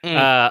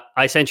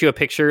 I sent you a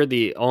picture.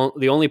 The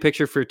only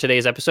picture for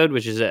today's episode,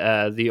 which is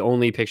the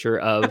only picture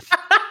of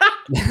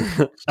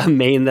a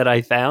main that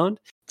I found.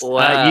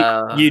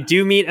 Wow. You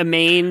do meet a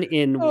main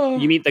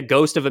you meet the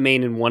ghost of a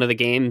main in one of the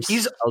games.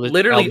 He's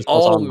literally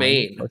all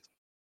main.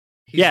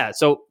 Yeah,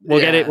 so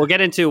we'll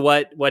get into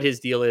what his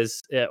deal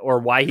is or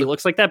why he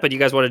looks like that. But you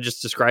guys want to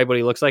just describe what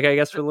he looks like, I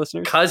guess, for the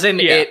listeners. Cousin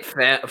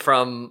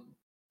from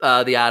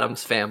the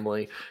Addams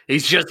Family.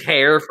 He's just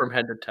hair from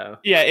head to toe.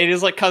 Yeah, it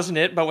is like Cousin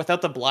It, but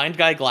without the blind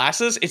guy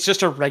glasses. It's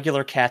just a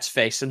regular cat's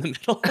face in the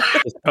middle.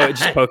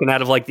 just poking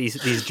out of like these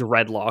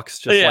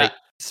dreadlocks, just like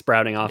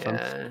sprouting off him.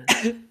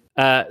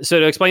 So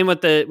to explain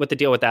what the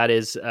deal with that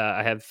is,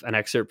 I have an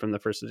excerpt from the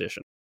first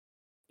edition.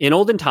 In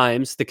olden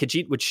times, the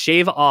Khajiit would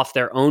shave off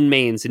their own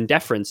manes in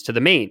deference to the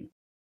main,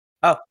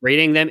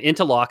 raiding them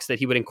into locks that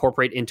he would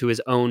incorporate into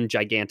his own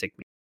gigantic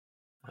mane.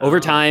 Over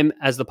time,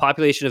 as the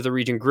population of the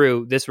region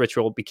grew, this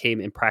ritual became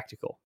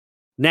impractical.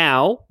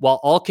 Now, while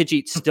all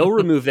Khajiit still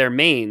remove their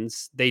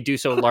manes, they do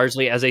so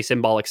largely as a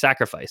symbolic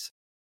sacrifice.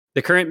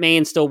 The current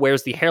main still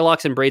wears the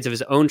hairlocks and braids of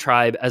his own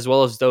tribe, as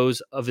well as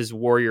those of his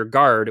warrior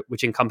guard,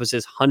 which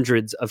encompasses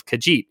hundreds of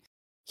Khajiit.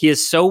 He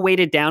is so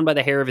weighted down by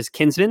the hair of his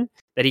kinsmen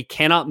that he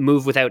cannot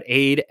move without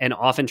aid and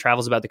often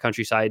travels about the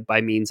countryside by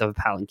means of a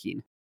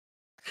palanquin.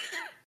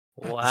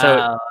 Wow.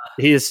 So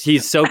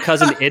he's so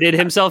cousin itted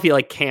himself, he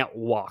like can't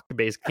walk,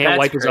 basically. Can't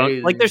wipe his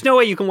own. Like there's no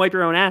way you can wipe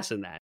your own ass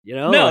in that, you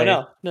know?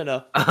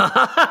 No.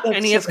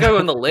 And he has to go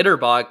in the litter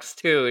box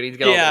too, and he's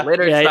got all the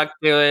litter stuck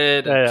to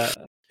it.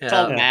 It's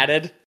all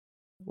matted.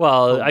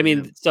 Well, I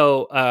mean,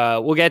 so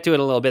we'll get to it in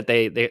a little bit.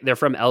 They're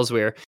from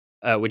Elsewhere,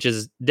 which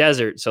is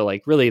desert. So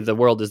like really the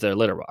world is their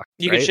litter box.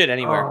 You can shit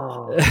anywhere.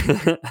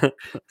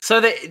 So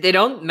they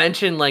don't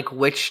mention like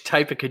which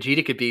type of Khajiit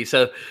it could be.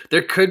 So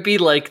there could be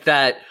like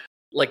that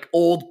like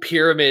old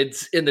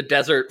pyramids in the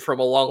desert from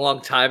a long, long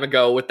time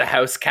ago with the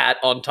house cat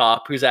on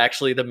top, who's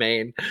actually the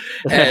main.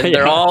 And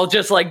they're all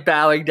just like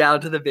bowing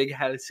down to the big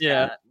house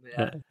cat.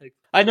 Yeah.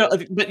 I know,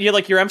 but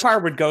your empire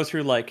would go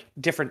through like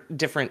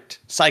different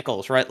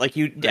cycles, right? Like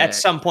at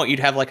some point you'd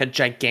have like a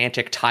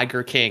gigantic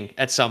tiger king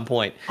at some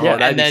point,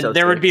 and then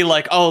there would be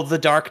like the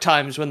dark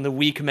times when the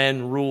weak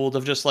men ruled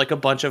of just like a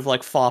bunch of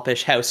like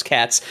foppish house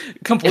cats,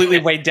 completely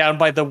weighed down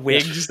by the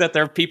wigs that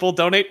their people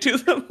donate to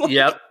them.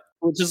 Yep,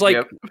 which is like,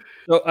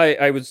 so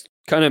I was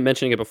kind of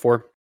mentioning it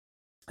before.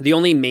 The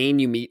only main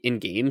you meet in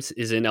games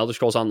is in Elder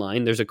Scrolls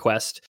Online. There's a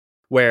quest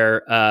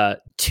where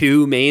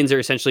 2 mains are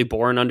essentially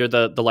born under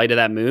the light of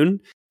that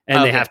moon,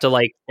 and they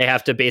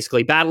have to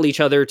basically battle each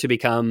other to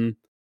become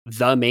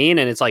the main.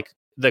 And it's like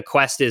the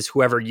quest is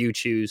whoever you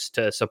choose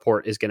to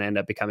support is going to end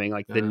up becoming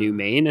like the new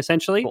main,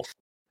 essentially. Cool.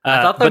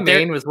 I thought the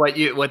main was what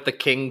the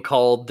king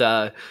called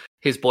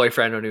his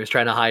boyfriend when he was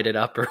trying to hide it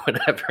up or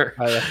whatever.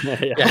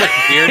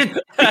 Beard.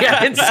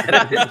 Instead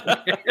of his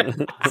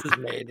beard. This is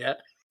main,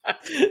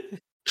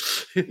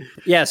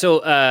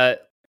 So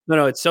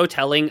no, it's so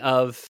telling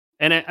of.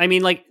 And I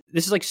mean, like,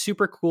 this is like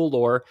super cool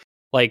lore,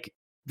 like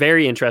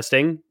very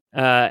interesting,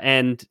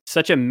 and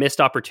such a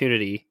missed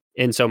opportunity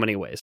in so many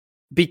ways.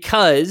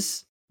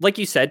 Because, like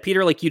you said,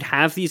 Peter, like you'd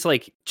have these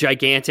like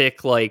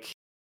gigantic, like,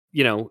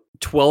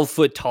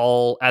 12-foot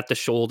tall at the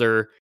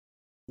shoulder,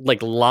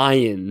 like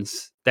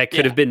lions that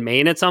could have been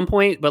main at some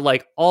point. But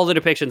like all the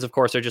depictions, of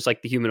course, are just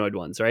like the humanoid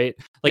ones, right?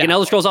 Like in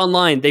Elder Scrolls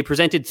Online, they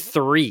presented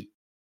 3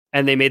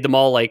 and they made them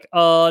all like,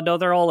 oh, no,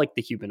 they're all like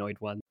the humanoid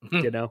one,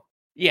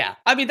 Yeah,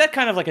 I mean, that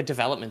kind of like a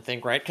development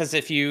thing, right? Because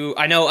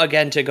I know,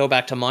 again, to go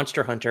back to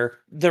Monster Hunter,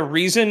 the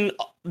reason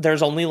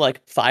there's only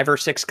like 5 or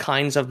 6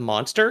 kinds of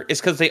monster is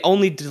because they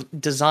only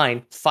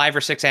design 5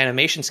 or 6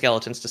 animation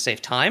skeletons to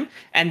save time,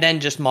 and then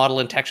just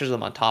model and texture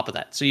them on top of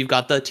that. So you've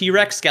got the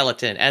T-Rex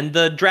skeleton, and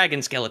the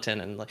dragon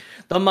skeleton, and like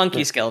the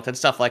monkey skeleton,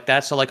 stuff like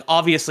that. So like,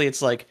 obviously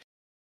it's like,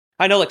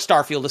 I know like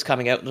Starfield is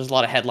coming out, and there's a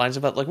lot of headlines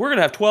about like, we're going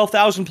to have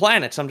 12,000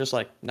 planets. I'm just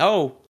like,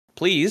 no,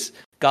 please,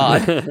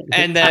 God.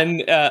 And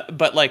then,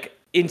 but like,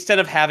 instead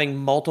of having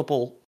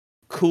multiple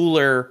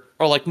cooler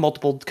or like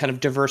multiple kind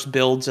of diverse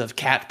builds of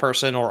cat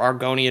person or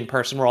Argonian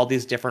person where all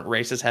these different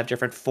races have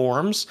different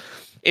forms,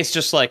 it's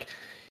just like,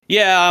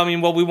 yeah, I mean,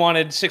 well, we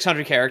wanted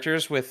 600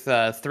 characters with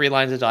 3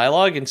 lines of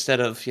dialogue instead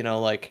of,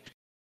 like,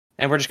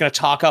 and we're just going to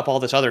talk up all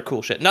this other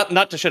cool shit.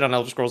 Not to shit on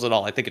Elder Scrolls at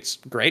all. I think it's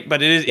great,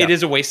 but it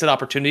is a wasted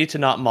opportunity to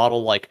not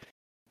model like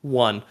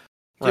one.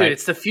 Dude, right.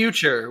 It's the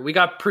future. We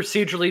got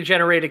procedurally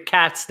generated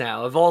cats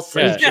now of all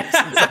stages. Yeah.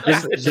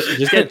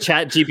 just get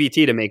Chat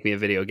GPT to make me a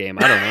video game.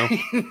 I don't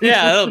know.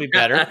 Yeah, that'll be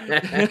better.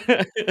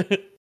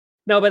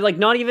 No, but like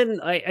not even.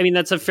 I mean,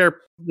 those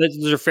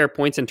are fair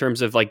points in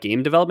terms of like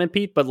game development,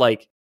 Pete. But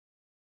like,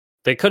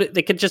 they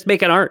could just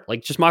make an art,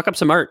 like just mock up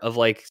some art of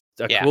like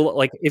cool.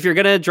 Like if you're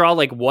gonna draw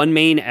like one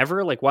main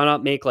ever, like why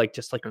not make like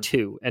just like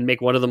 2 and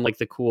make one of them like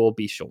the cool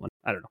bestial one?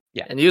 I don't know.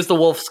 Yeah, and use the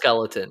wolf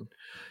skeleton.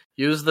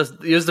 Use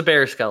the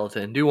bear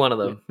skeleton. Do one of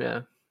them.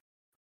 Yeah.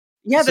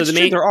 Yeah, that's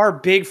true. There are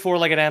big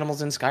 4-legged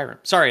animals in Skyrim.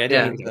 Sorry, I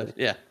didn't mean to.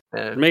 Yeah.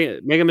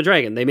 Make him a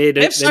dragon. They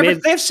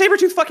have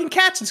saber-tooth fucking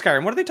cats in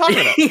Skyrim. What are they talking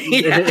about?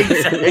 Yeah,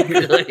 exactly.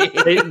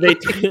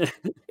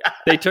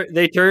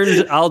 they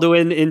turned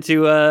Alduin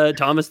into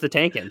Thomas the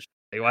Tank Engine.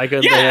 Like, why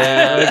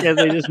can't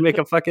they just make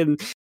a fucking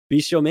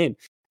bestial main?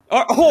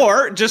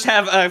 Or just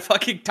have a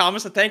fucking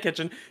Thomas the Tank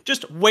Engine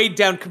just weighed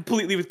down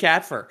completely with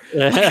cat fur.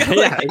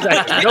 Yeah,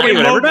 exactly. Nobody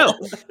would ever know.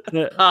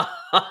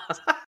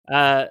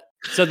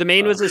 So the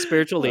main was a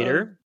spiritual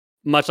leader,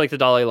 much like the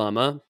Dalai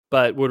Lama,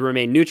 but would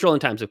remain neutral in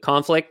times of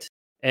conflict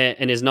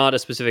and is not a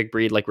specific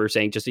breed, like we were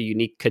saying, just a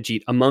unique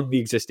Khajiit among the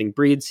existing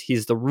breeds.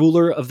 He's the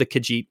ruler of the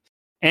Khajiit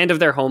and of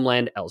their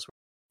homeland Elsweyr.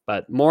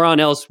 But more on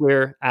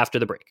Elsweyr after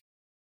the break.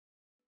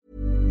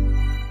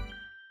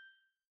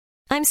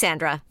 I'm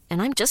Sandra,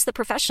 and I'm just the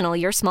professional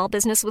your small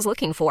business was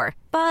looking for.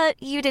 But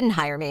you didn't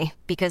hire me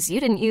because you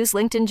didn't use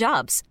LinkedIn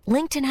Jobs.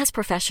 LinkedIn has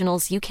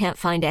professionals you can't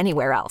find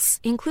anywhere else,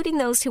 including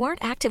those who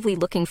aren't actively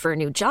looking for a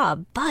new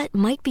job, but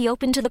might be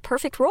open to the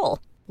perfect role,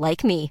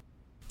 like me.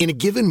 In a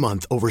given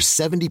month, over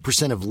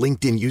 70% of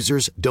LinkedIn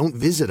users don't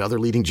visit other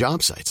leading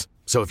job sites.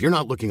 So if you're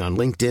not looking on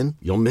LinkedIn,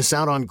 you'll miss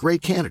out on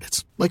great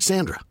candidates like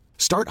Sandra.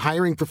 Start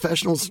hiring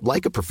professionals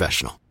like a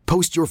professional.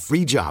 Post your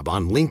free job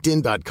on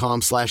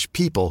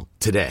linkedin.com/people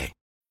today.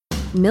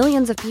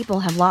 Millions of people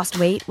have lost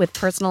weight with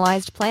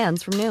personalized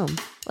plans from Noom.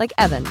 Like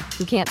Evan,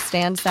 who can't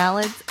stand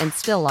salads and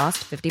still lost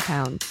 50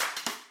 pounds.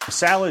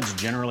 Salads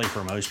generally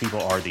for most people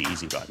are the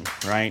easy button,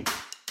 right?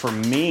 For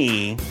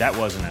me, that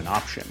wasn't an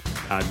option.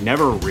 I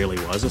never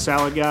really was a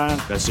salad guy.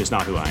 That's just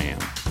not who I am.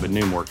 But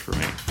Noom worked for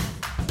me.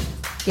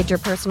 Get your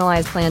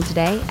personalized plan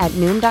today at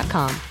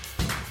Noom.com.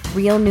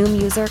 Real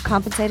Noom user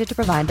compensated to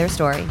provide their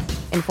story.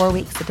 In 4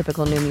 weeks, the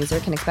typical Noom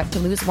user can expect to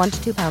lose 1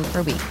 to 2 pounds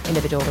per week.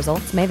 Individual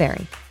results may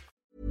vary.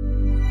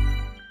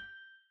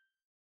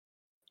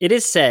 It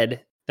is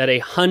said that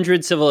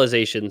 100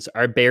 civilizations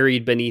are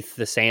buried beneath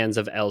the sands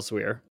of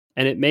Elsweyr,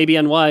 and it may be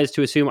unwise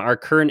to assume our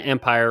current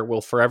empire will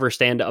forever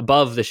stand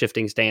above the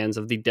shifting sands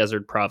of the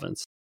desert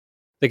province.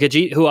 The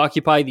Khajiit who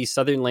occupy the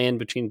southern land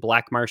between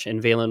Blackmarsh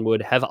and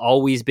Valenwood have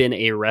always been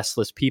a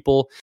restless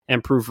people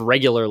and prove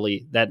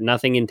regularly that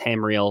nothing in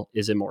Tamriel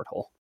is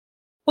immortal.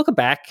 Welcome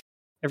back,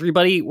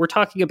 everybody. We're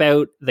talking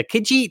about the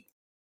Khajiit,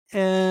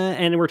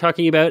 and we're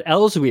talking about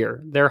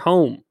Elsweyr, their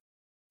home.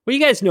 What do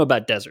you guys know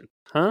about desert,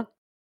 huh?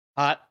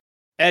 Hot.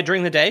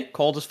 During the day,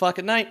 cold as fuck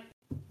at night.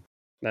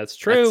 That's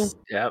true.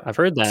 Yeah, I've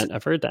heard that.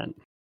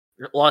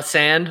 A lot of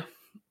sand.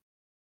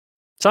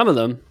 Some of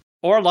them.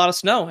 Or a lot of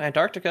snow.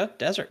 Antarctica,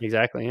 desert.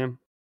 Exactly, yeah.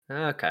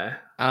 Okay.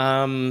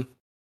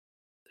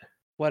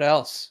 What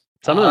else?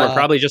 Some of them are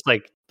probably just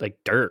like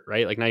dirt,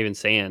 right? Like not even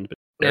sand, but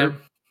dirt. Yeah.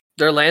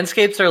 Their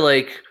landscapes are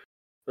like,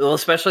 well,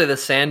 especially the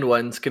sand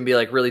ones can be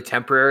like really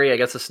temporary. I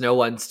guess the snow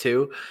ones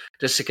too,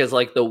 just because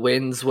like the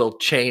winds will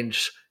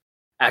change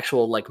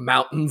actual like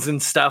mountains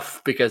and stuff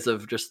because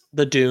of just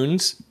the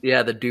dunes.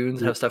 Yeah, the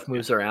dunes, how stuff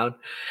moves around.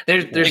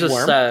 There's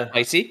this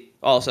icy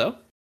also.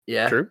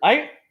 Yeah. True.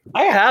 I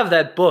have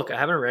that book. I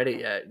haven't read it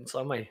yet. It's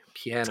on my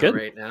piano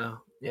right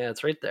now. Yeah,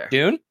 it's right there.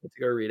 Dune? I have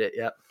to go read it.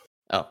 Yep.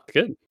 Oh,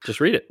 good.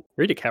 Just read it.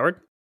 Read it, coward.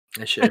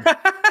 I should.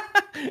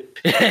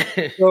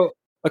 So,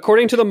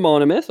 according to the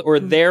monomyth, or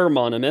their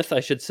monomyth, I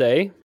should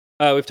say,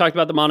 we've talked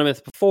about the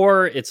monomyth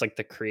before. It's like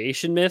the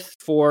creation myth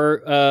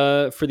for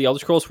the Elder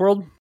Scrolls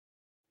world.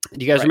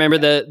 Do you guys remember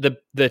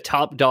the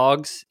top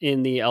dogs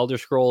in the Elder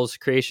Scrolls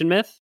creation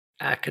myth?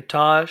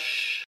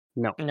 Akatosh.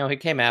 No, he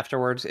came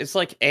afterwards. It's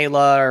like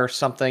Ayla or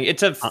something.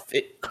 It's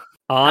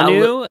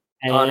Anu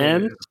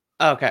and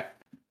okay,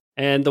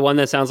 and the one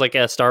that sounds like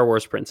a Star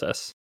Wars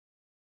princess.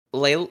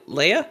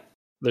 Leia?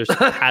 There's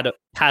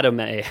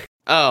Padme.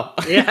 Oh.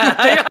 Yeah,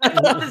 I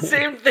thought the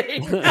same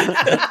thing.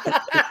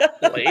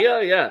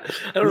 Leia, yeah.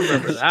 I don't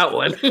remember that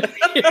one.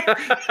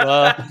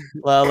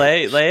 Well,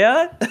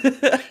 Leia?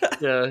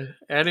 Yeah,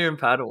 Anu and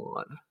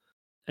Padawan.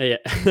 Yeah.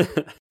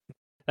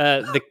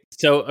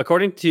 So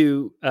according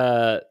to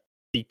the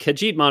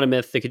Khajiit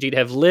monomyth, the Khajiit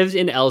have lived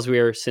in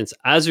Elsewhere since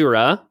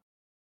Azura,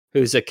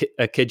 who's a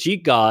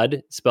Khajiit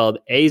god, spelled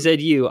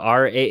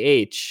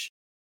Azurah.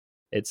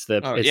 It's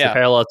the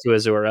parallel to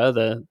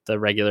Azura, the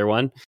regular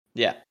one.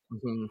 Yeah.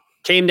 Mm-hmm.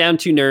 Came down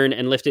to Nirn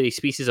and lifted a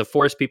species of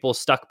forest people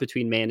stuck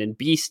between man and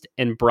beast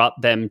and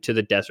brought them to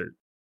the desert.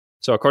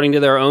 So according to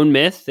their own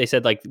myth, they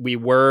said like we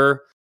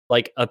were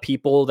like a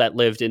people that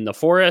lived in the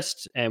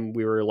forest, and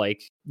we were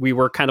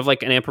kind of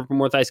like an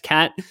anthropomorphized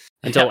cat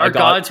until our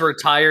gods were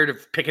tired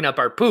of picking up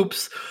our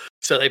poops,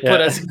 so they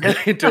put us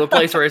into a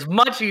place where it's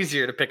much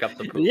easier to pick up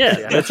the poops.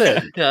 Yeah, that's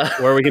it. Yeah.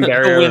 Where we can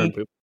bury our own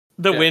poop.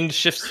 The wind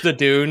shifts the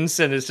dunes,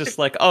 and it's just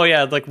like, oh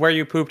yeah, like where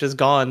you pooped is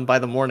gone by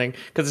the morning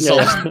because it's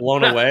all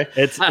blown away.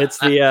 It's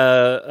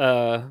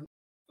the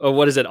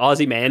what is it,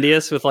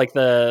 Ozymandias with like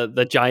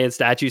the giant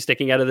statue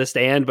sticking out of the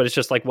stand, but it's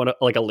just like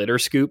like a litter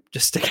scoop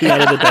just sticking out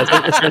of the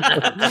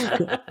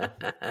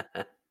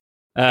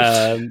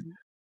desert.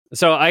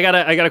 So I got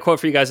a quote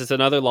for you guys. It's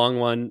another long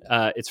one.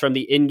 It's from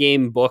the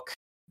in-game book,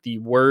 The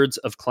Words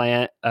of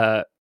Clan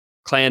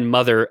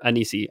Mother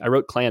Anisi. I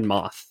wrote Clan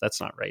Moth.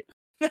 That's not right.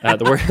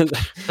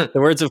 The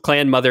words of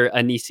Clan Mother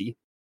Anisi.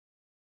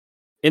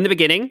 In the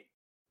beginning,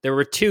 there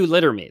were two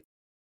litter mates,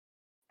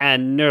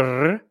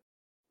 Anur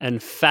and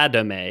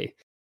Fadame.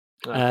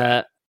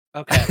 Okay.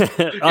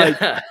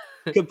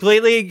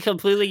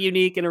 Completely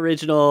unique and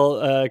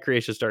original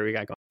creation story we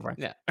got going for.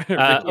 Yeah.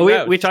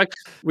 We talked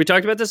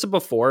about this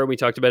before. We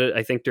talked about it,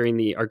 I think, during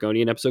the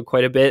Argonian episode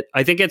quite a bit.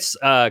 I think it's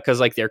because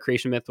like their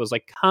creation myth was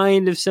like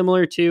kind of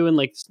similar to, and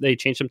like they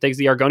changed some things.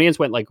 The Argonians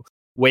went like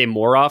way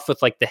more off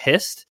with like the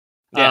Hist.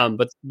 Yeah.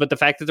 But the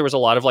fact that there was a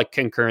lot of like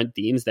concurrent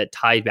themes that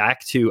tied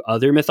back to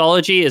other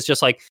mythology is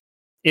just like,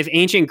 if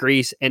ancient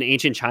Greece and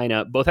ancient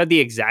China both had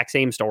the exact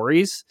same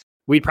stories,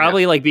 we'd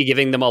probably like be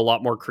giving them a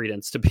lot more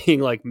credence to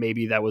being like,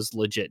 maybe that was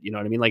legit. You know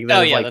what I mean? Like, you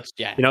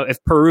know, if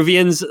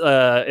Peruvians,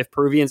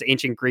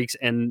 ancient Greeks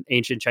and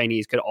ancient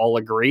Chinese could all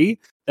agree,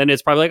 then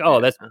it's probably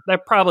like,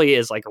 that probably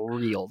is like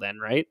real then,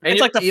 right? And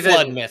it's like the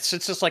flood myths.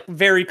 It's just like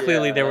very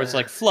clearly there was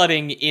like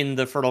flooding in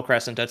the Fertile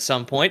Crescent at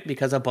some point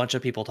because a bunch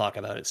of people talk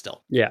about it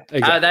still. Yeah,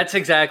 exactly. That's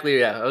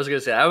exactly, I was going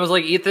to say. I was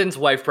like, Ethan's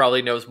wife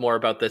probably knows more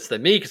about this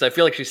than me because I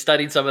feel like she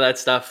studied some of that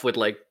stuff with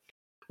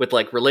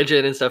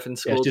religion and stuff in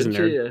school. Yeah, she's a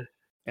nerd.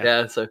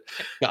 Yeah, so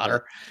got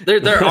her.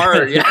 There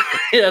are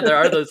there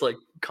are those like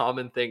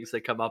common things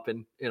that come up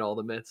in all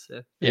the myths.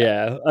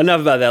 Yeah. Enough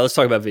about that. Let's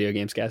talk about video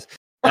games, guys.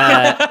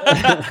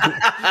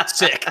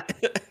 Sick.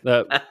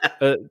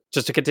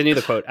 Just to continue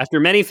the quote, after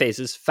many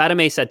phases,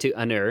 Fadame said to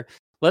Anur,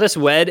 "Let us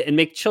wed and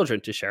make children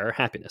to share our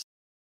happiness."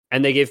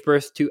 And they gave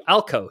birth to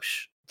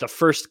Alkosh, the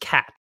first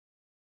cat.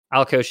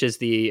 Alkosh is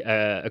the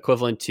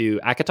equivalent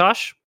to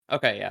Akatosh.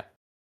 Okay, yeah.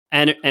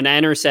 And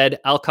Anur said,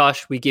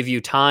 "Alkosh, we give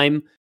you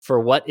time for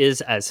what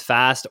is as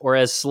fast or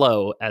as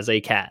slow as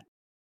a cat."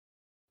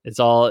 It's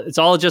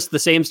all just the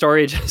same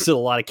story, just a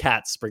lot of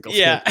cats sprinkled.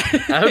 Yeah.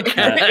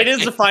 Okay. It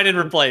is a find and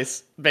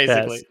replace,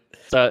 basically. Yes.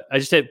 So I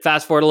just hit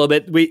fast forward a little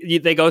bit.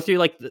 They go through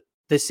like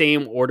the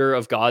same order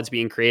of gods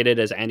being created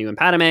as Anu and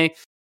Padme.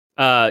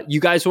 You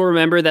guys will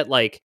remember that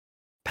like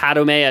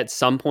Padme at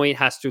some point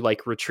has to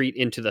like retreat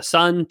into the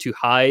sun to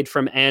hide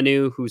from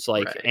Anu, who's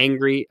like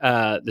angry.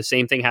 The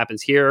same thing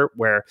happens here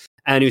where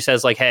Anu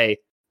says like, "Hey,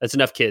 that's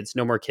enough kids,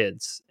 no more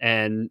kids."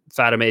 And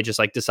Fadame just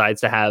like decides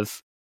to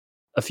have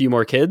a few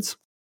more kids.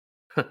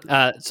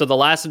 So the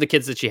last of the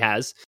kids that she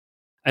has,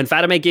 and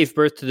Fadame gave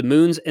birth to the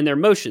moons and their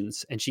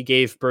motions, and she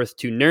gave birth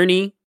to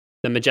Nirni,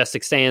 the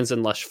majestic sands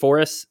and lush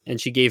forests, and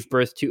she gave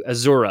birth to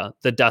Azura,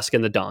 the dusk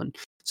and the dawn.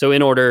 So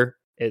in order,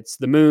 it's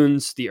the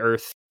moons, the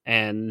earth,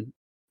 and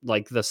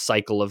like the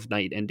cycle of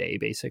night and day,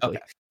 basically.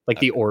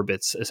 The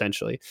orbits,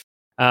 essentially.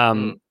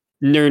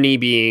 Nirni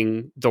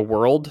being the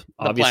world,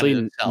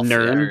 obviously.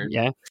 Nirn,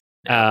 yeah.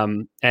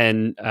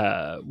 And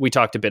we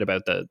talked a bit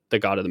about the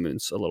god of the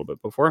moons a little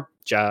bit before.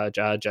 Jath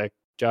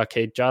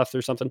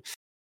or something.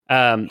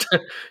 John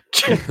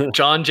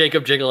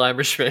Jacob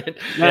Jingleheimer Schmidt.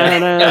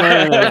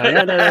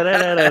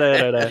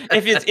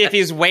 If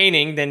he's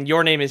waning, then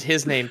your name is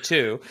his name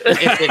too.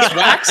 If it's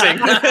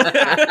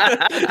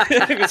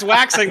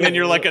waxing, then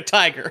you're like a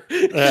tiger.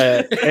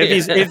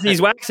 If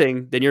he's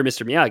waxing, then you're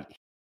Mr. Miyagi.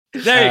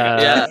 There you go.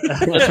 Yeah,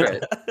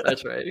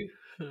 that's right.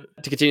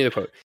 To continue the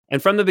quote,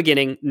 and from the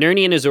beginning,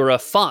 Nirni and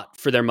Azura fought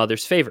for their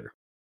mother's favor.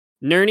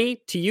 Nirni,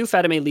 to you,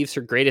 Fadame leaves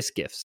her greatest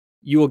gifts.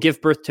 You will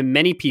give birth to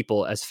many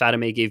people as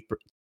Fadame gave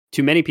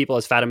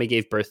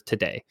birth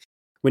today.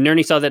 When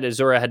Nirni saw that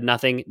Azura had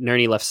nothing,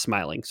 Nirni left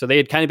smiling. So they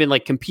had kind of been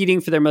like competing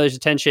for their mother's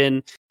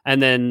attention.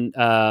 And then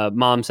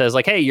mom says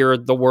like, "Hey, you're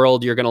the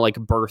world. You're going to like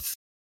birth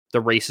the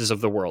races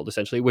of the world,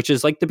 essentially," which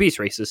is like the beast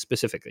races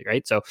specifically,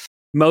 right? So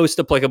most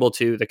applicable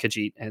to the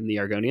Khajiit and the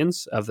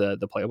Argonians of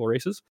the playable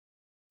races.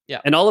 Yeah.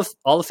 And all of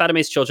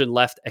Fatime's children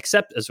left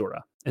except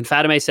Azura. And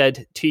Fatime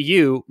said, "To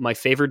you, my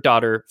favorite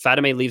daughter,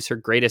 Fatime leaves her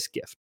greatest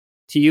gift.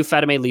 To you,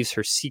 Fatime leaves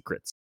her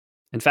secrets."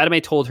 And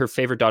Fatime told her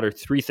favorite daughter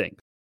 3 things.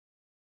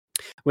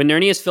 When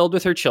Nirni is filled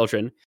with her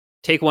children,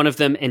 take one of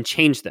them and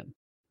change them.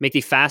 Make the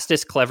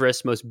fastest,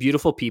 cleverest, most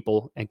beautiful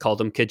people and call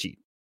them Khajiit.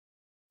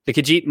 The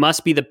Khajiit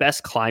must be the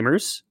best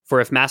climbers, for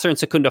if Master and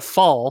Secunda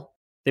fall,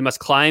 they must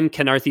climb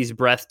Kenarthi's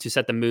breath to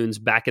set the moons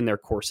back in their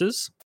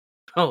courses.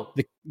 Oh.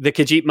 The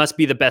Khajiit must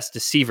be the best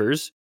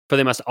deceivers, for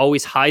they must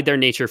always hide their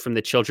nature from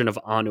the children of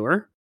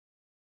Anur.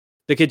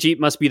 The Khajiit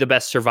must be the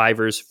best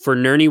survivors, for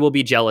Nirni will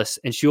be jealous,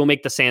 and she will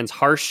make the sands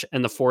harsh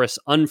and the forests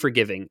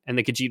unforgiving, and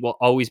the Khajiit will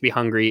always be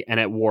hungry and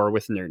at war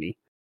with Nirni.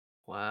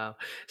 Wow.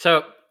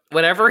 So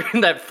whenever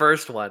in that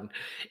first one,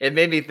 it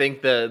made me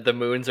think the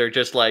moons are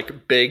just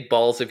like big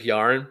balls of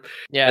yarn.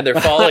 Yeah. And they're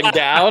falling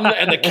down,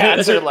 and the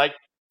cats are like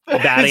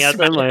batting at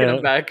them, smacking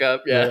them back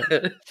up. Yeah.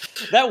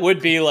 That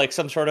would be like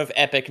some sort of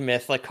epic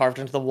myth, like carved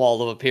into the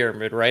wall of a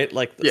pyramid, right?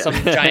 Like some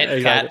giant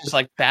Exactly. cat just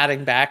like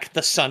batting back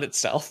the sun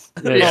itself.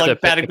 Yeah, Or, just like a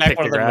batting back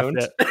one of the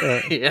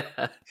pictograph,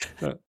 moons.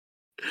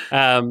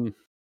 Yeah.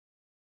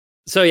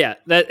 So yeah,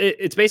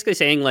 it's basically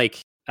saying like,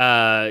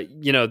 they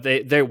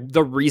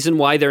the reason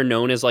why they're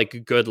known as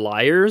like good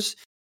liars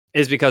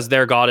is because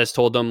their goddess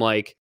told them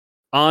like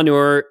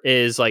Anur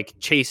is like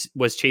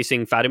was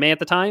chasing Fatime at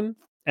the time,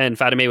 and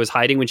Fatime was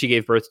hiding when she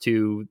gave birth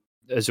to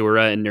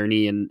Azura and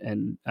Nirni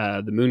and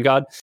the moon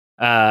god.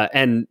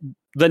 And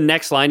the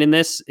next line in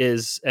this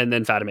is, and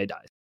then Fatime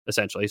dies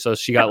essentially. So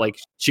she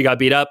got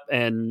beat up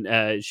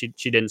and she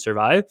didn't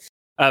survive.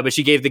 But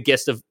she gave the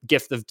gift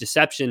of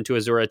deception to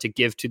Azura to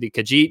give to the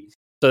Khajiit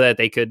so that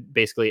they could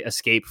basically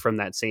escape from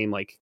that same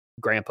like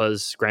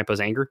grandpa's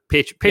anger,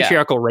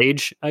 patriarchal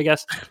rage, I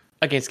guess,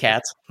 against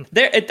cats.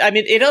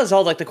 It does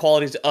all like the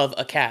qualities of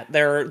a cat.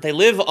 They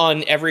live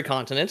on every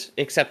continent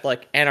except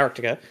like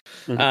Antarctica,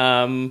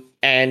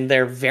 and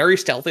they're very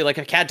stealthy. Like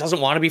a cat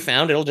doesn't want to be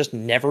found; it'll just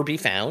never be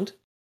found,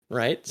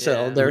 right?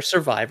 So they're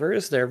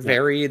survivors. They're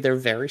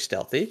very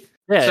stealthy.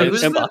 Yeah. So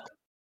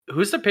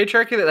who's the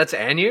patriarchy? That's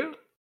Anu.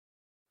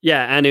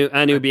 Yeah,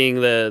 Anu being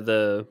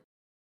the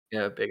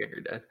big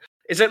angry dad.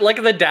 Is it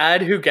like the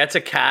dad who gets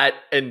a cat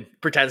and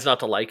pretends not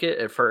to like it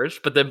at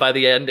first, but then by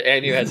the end,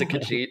 Anu has a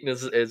Khajiit and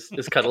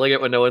is cuddling it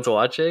when no one's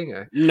watching?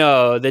 Or?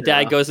 No, the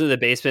dad goes into the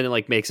basement and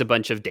like makes a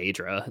bunch of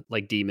Daedra,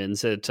 like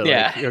demons, gives birth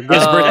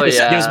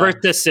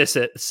to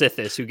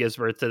Sithis, who gives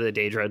birth to the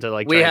Daedra to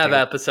like. We have an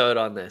episode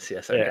on this.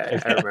 Yes, okay,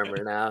 I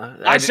remember now.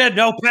 I said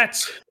no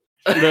pets.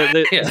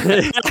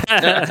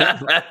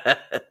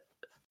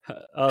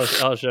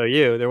 I'll show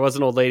you. There was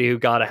an old lady who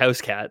got a house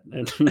cat,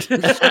 and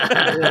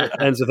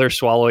ends with her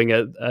swallowing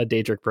a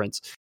Daedric prince.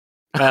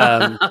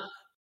 Then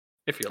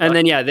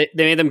they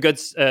made them good.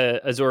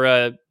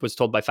 Azura was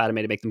told by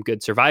Fatime to make them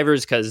good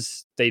survivors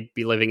because they'd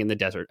be living in the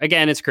desert.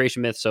 Again, it's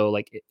creation myth, so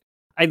like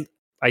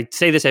I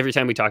say this every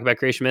time we talk about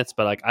creation myths,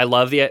 but like I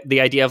love the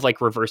idea of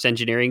like reverse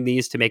engineering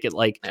these to make it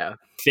like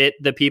fit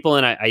the people,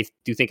 and I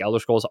do think Elder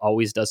Scrolls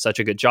always does such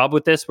a good job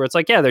with this, where it's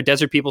like they're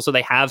desert people, so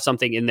they have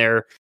something in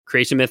their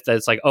creation myth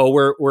that's like, oh,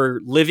 we're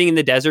living in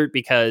the desert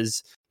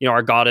because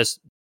our goddess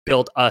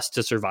built us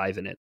to survive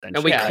in it.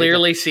 And we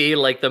clearly see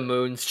like the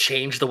moons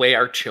change the way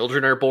our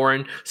children are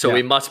born, so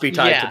we must be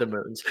tied to the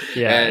moons.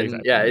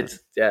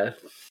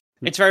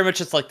 It's very much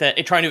just like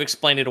that. Trying to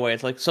explain it away.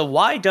 It's like, so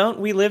why don't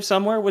we live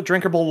somewhere with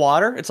drinkable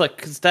water? It's like,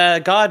 because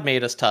God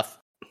made us tough.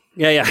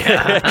 Yeah.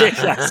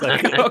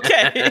 Exactly.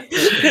 Okay.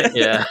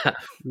 Yeah.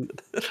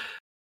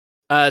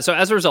 So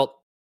as a result,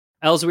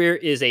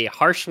 Elsweyr is a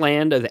harsh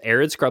land of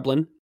arid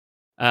scrubland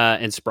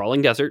and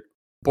sprawling desert,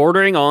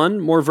 bordering on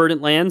more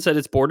verdant lands at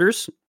its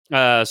borders.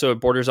 So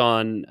it borders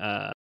on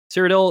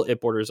Cyrodiil.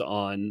 It borders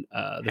on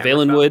the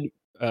Valenwood.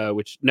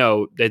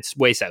 It's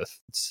way south.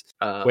 It's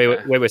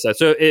way south.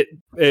 So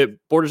it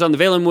borders on the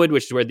Valenwood,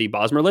 which is where the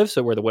Bosmer live,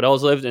 so where the Wood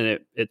Elves lived, and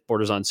it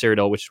borders on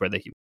Cyrodiil, which is where the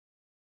humans.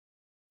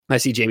 I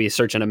see Jamie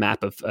searching a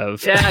map of I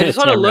just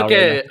want to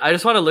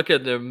look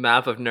at the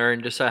map of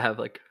Nirn just so I have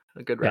like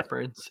a good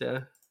reference.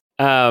 Yeah.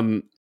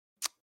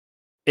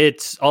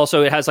 It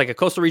has like a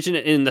coastal region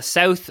in the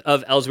south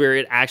of Elsweyr.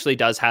 It actually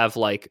does have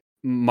like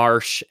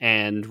marsh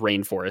and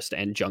rainforest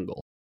and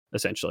jungle,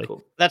 essentially.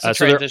 Cool. That's a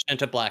transition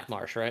into Black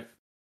Marsh, right?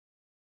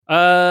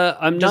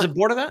 Does it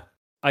border that?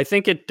 I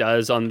think it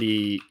does on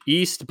the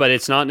east, but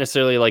it's not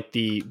necessarily like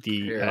the.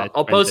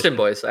 I'll post it,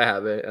 boys. I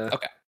have it.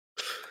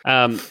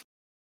 Okay.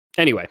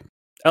 Anyway,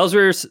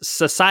 Elsweyr's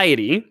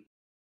society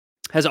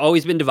has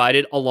always been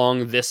divided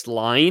along this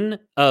line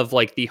of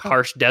like the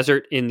harsh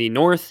desert in the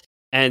north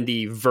and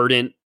the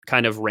verdant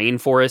kind of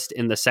rainforest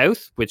in the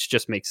south, which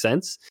just makes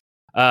sense.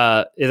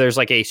 There's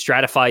like a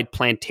stratified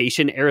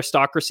plantation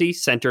aristocracy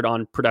centered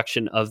on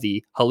production of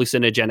the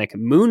hallucinogenic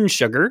moon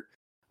sugar,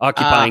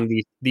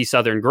 occupying the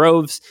southern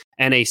groves,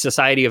 and a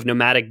society of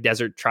nomadic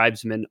desert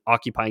tribesmen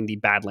occupying the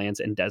badlands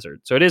and desert.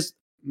 So it is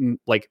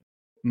like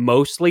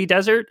mostly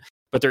desert,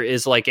 but there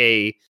is like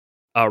a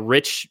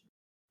rich,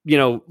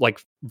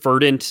 like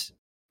verdant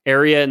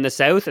area in the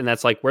south, and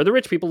that's like where the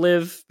rich people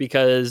live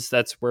because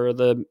that's where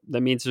the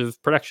means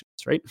of production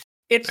is, right?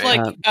 It's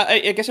like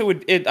I guess it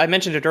would. I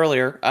mentioned it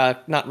earlier,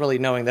 not really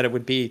knowing that it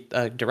would be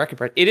direct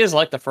comparison. It is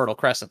like the Fertile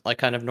Crescent, like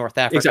kind of North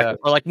Africa,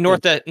 or like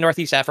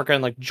Northeast Africa,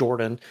 and like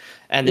Jordan,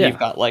 and then you've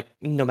got like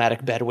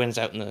nomadic Bedouins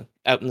out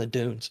in the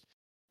dunes.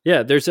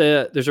 Yeah, there's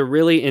a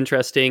really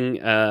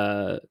interesting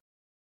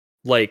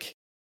like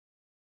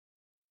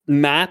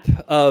map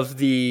of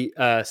the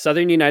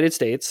southern United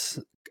States,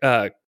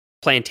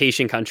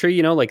 plantation country.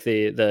 You know, like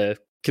the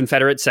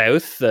Confederate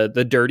South,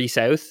 the dirty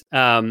South,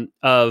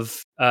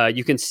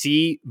 you can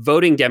see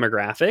voting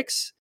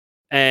demographics,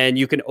 and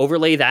you can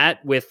overlay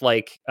that with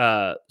like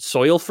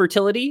soil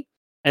fertility,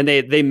 and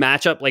they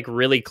match up like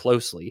really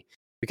closely,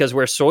 because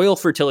where soil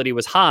fertility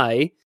was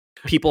high,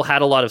 people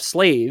had a lot of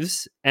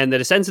slaves, and the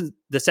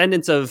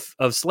descendants of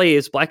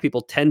slaves, black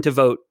people, tend to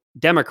vote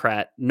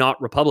Democrat, not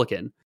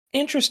Republican.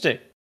 Interesting.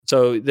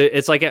 So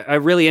it's like a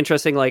really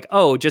interesting, like,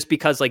 oh, just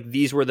because like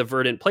these were the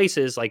verdant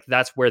places, like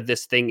that's where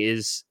this thing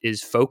is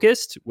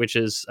focused, which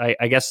is,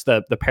 I guess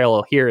the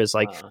parallel here is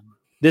like,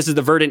 this is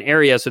the verdant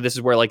area. So this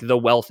is where like the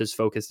wealth is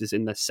focused, is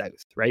in the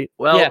south, right?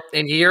 Well,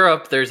 in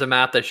Europe, there's a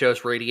map that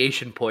shows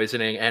radiation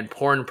poisoning and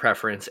porn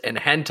preference, and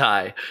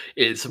hentai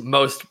is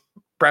most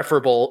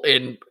preferable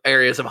in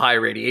areas of high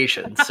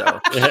radiation. So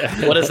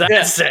what does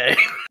that say?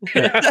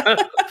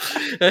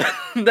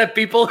 That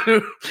people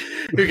who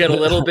get a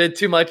little bit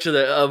too much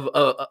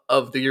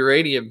of the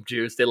uranium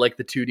juice, they like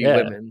the 2D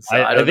women.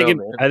 So I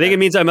think it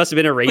means I must have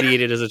been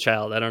irradiated as a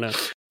child. I don't know.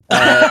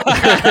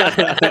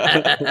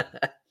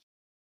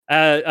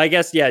 I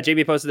guess,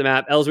 JB posted the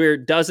map. Ellesmere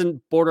doesn't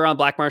border on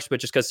Black Marsh, but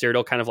just because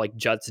Cyrodiil kind of like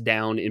juts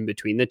down in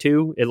between the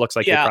two, it looks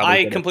like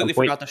I completely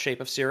forgot the shape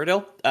of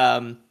Cyrodiil.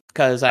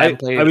 Because I haven't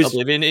played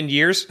Oblivion in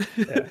years.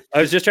 I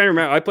was just trying to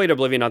remember. I played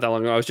Oblivion not that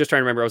long ago. I was just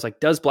trying to remember. I was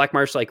like, does Black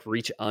Marsh like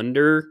reach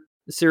under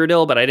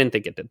Cyrodiil? But I didn't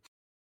think it did.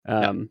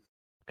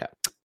 Okay.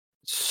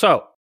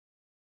 So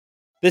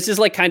this is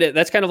like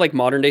that's kind of like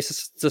modern day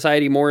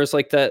society more, is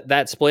like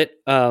that split.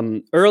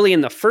 Early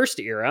in the first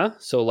era,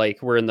 so like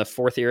we're in the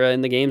fourth era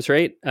in the games,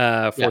 right?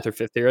 Fourth or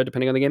fifth era,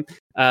 depending on the game.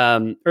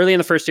 Early in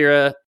the first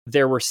era,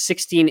 there were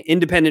 16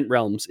 independent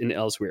realms in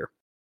Ellesmere.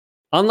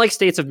 Unlike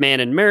states of Man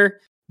and Myr,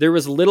 there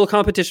was little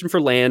competition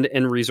for land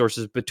and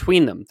resources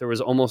between them. There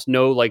was almost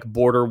no like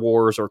border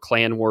wars or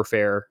clan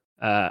warfare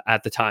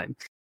at the time.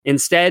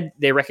 Instead,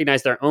 they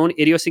recognized their own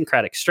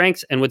idiosyncratic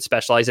strengths and would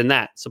specialize in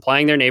that,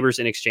 supplying their neighbors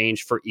in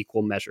exchange for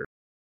equal measure.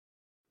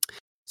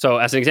 So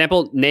as an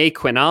example, Ne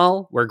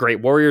Quinal, where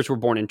great warriors were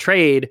born in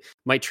trade,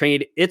 might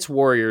trade its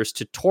warriors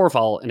to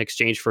Torval in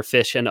exchange for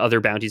fish and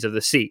other bounties of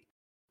the sea.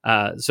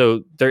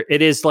 So there,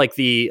 it is like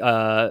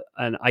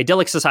an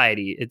idyllic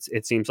society.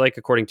 It seems like,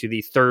 according to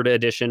the 3rd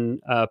edition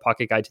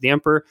Pocket Guide to the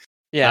Emperor,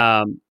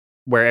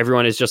 where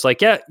everyone is just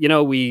like,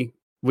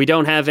 we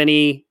don't have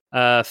any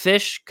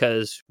fish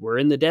because we're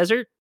in the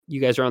desert.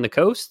 You guys are on the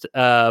coast,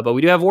 but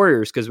we do have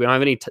warriors because we don't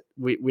have any.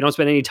 We don't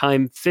spend any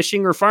time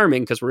fishing or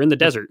farming because we're in the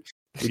desert.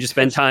 We just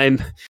spend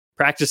time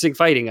practicing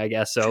fighting, I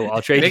guess. So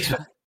I'll trade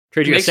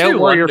you a stout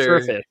warrior for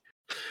a fish.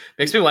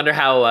 Makes me wonder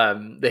how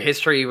the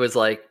history was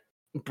like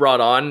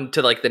brought on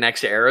to like the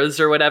next eras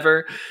or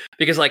whatever,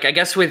 because like I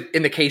guess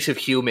in the case of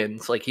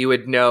humans, like you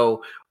would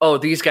know, oh,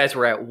 these guys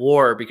were at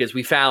war because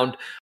we found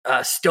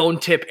stone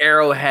tip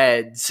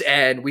arrowheads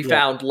and we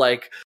found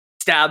like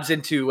stabs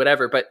into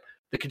whatever, but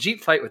the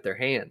Khajiit fight with their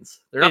hands.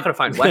 They're not going to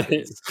find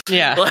weapons.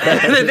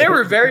 They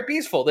were very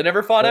peaceful. They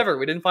never fought ever.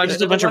 We didn't find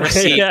just a bunch of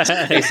receipts.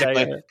 So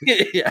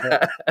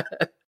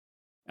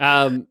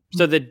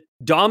the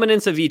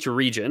dominance of each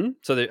region,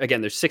 so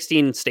there's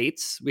 16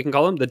 states, we can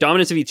call them. The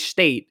dominance of each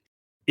state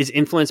is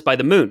influenced by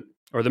the moon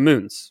or the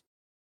moons.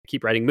 I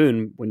keep writing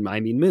moon when I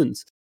mean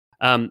moons.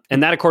 And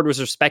that accord was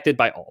respected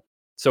by all.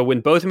 So when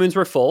both moons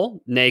were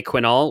full, Ne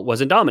Quinal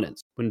was in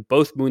dominance. When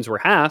both moons were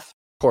half,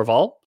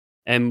 Torval.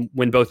 And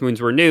when both moons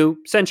were new,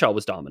 Senchal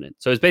was dominant.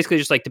 So it's basically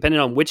just like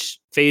depending on which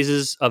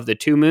phases of the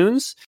two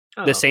moons,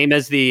 the same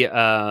as the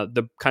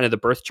kind of the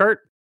birth chart.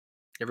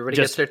 Everybody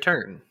gets their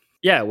turn.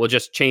 Yeah, we'll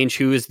just change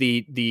who is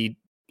the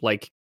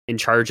like in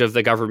charge of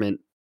the government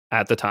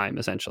at the time,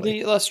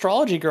 essentially. The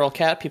astrology girl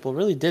cat people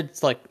really did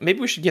like, maybe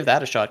we should give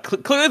that a shot.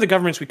 Clearly the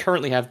governments we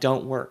currently have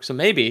don't work. So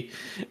maybe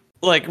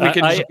like we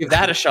could give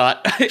that a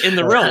shot in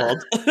the real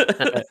world.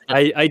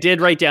 I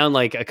did write down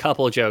like a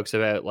couple of jokes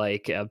about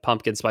like a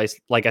pumpkin spice,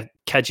 like a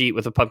Khajiit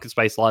with a pumpkin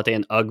spice latte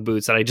and Ugg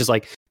boots that I just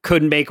like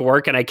couldn't make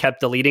work, and I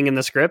kept deleting in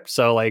the script.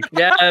 So like,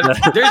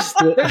 there's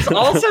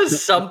also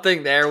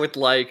something there with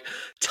like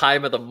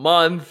time of the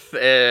month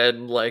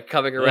and like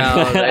coming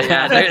around.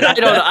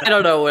 I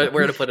don't know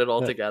where to put it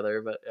all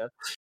together, but yeah.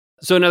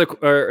 So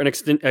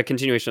a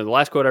continuation of the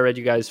last quote I read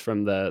you guys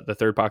from the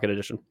 3rd Pocket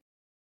Edition.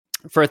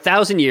 For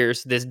 1,000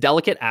 years, this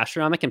delicate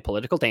astronomic and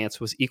political dance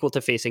was equal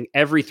to facing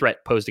every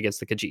threat posed against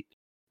the Khajiit.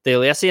 The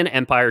Elysian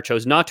Empire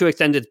chose not to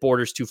extend its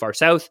borders too far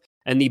south,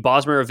 and the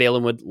Bosmer of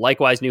Valenwood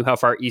likewise knew how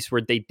far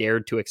eastward they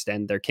dared to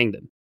extend their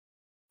kingdom.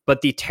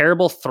 But the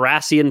terrible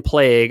Thracian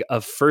plague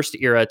of First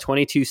Era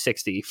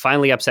 2260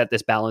 finally upset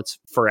this balance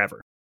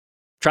forever.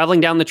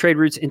 Traveling down the trade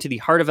routes into the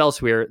heart of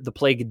Elsewhere, the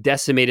plague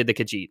decimated the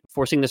Khajiit,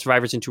 forcing the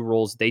survivors into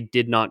roles they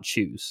did not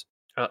choose.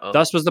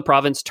 Thus was the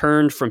province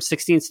turned from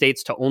 16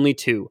 states to only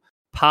 2,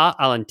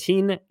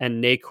 Pa-Alentin and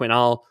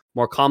Ne-Quinal,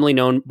 more commonly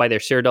known by their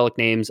Cyrillic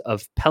names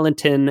of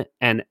Pelentin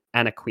and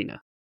Anaquina.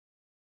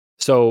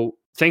 So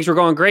things were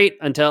going great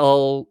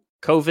until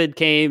COVID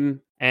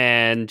came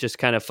and just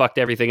kind of fucked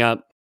everything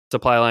up.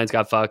 Supply lines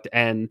got fucked,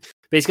 and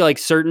basically like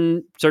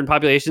certain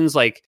populations,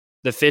 like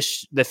the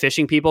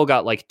fishing people,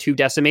 got like too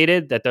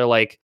decimated that they're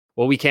like,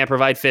 well, we can't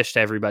provide fish to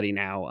everybody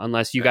now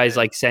unless you guys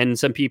like send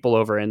some people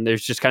over. And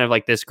there's just kind of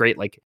like this great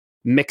like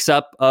mix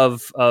up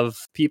of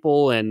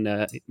people and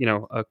a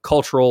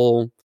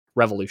cultural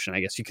revolution, I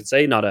guess you could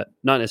say, not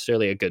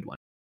necessarily a good one.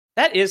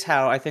 That is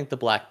how I think the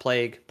Black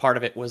Plague part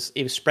of it was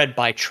spread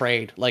by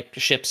trade, like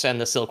ships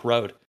and the Silk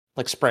Road,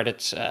 like spread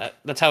it.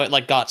 That's how it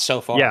like got so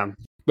far. Yeah.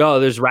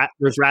 Well, there's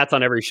rats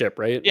on every ship,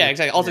 right? Yeah,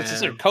 exactly. Also, it's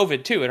considered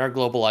COVID too in our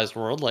globalized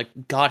world. Like,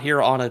 got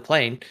here on a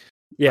plane.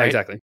 Yeah, right?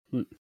 Exactly.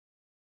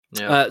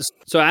 Yeah.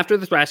 So after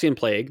the Thracian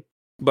plague,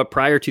 but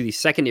prior to the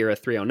Second Era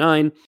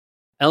 309,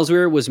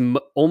 Elsewhere was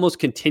almost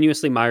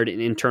continuously mired in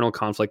internal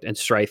conflict and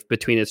strife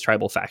between its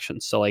tribal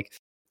factions. So like,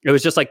 it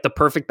was just like the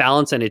perfect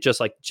balance, and it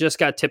just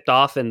got tipped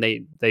off, and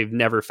they've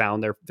never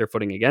found their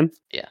footing again.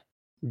 Yeah.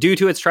 Due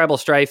to its tribal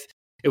strife,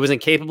 it was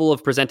incapable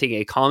of presenting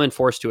a common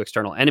force to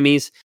external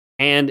enemies.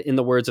 And in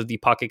the words of the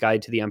Pocket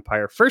Guide to the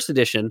Empire First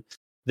Edition,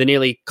 the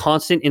nearly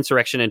constant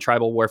insurrection and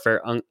tribal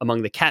warfare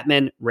among the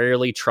Catmen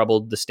rarely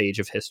troubled the stage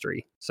of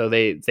history. So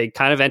they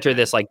kind of enter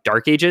this like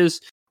Dark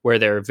Ages where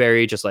they're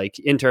very just like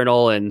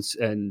internal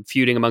and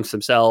feuding amongst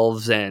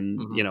themselves.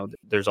 And,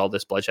 there's all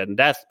this bloodshed and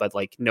death, but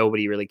like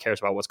nobody really cares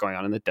about what's going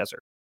on in the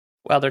desert.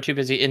 Well, they're too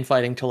busy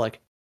infighting to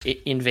like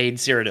invade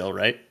Cyrodiil,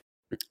 right?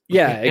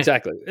 Yeah,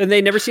 exactly. And they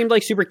never seemed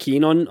like super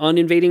keen on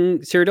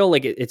invading Cyrodiil.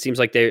 Like it seems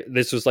like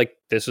this was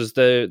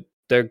the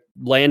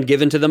land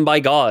given to them by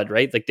God,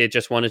 right? Like they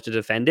just wanted to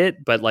defend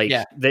it, but like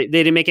they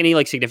didn't make any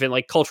like significant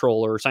like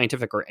cultural or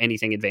scientific or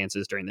anything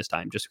advances during this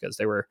time, just because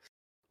they were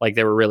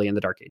really in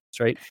the Dark Ages,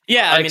 right?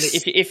 Yeah, I mean,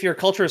 if your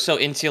culture is so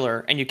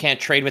insular and you can't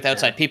trade with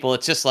outside people,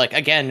 it's just like,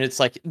 again, it's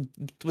like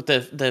with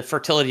the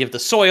fertility of the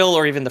soil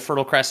or even the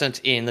Fertile Crescent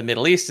in the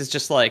Middle East, it's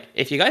just like,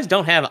 if you guys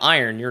don't have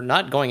iron, you're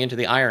not going into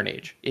the Iron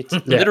Age. It's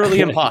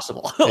literally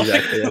impossible.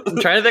 Exactly. I'm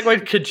trying to think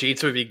what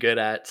Khajiits would be good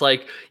at. It's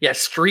like,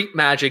 street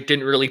magic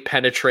didn't really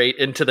penetrate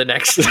into the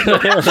next,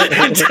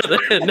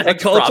 a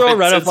cultural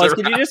renaissance.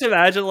 Can you just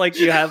imagine, like,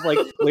 you have like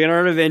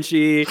Leonardo da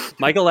Vinci,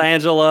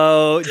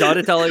 Michelangelo,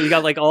 Donatello, you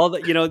got like all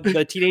the,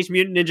 the Teenage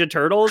Mutant Ninja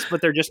Turtles, but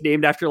they're just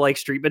named after like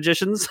street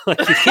magicians. Like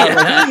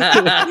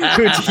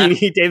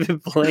Houdini,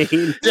 David Blaine,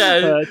 David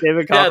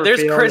Copperfield. Yeah,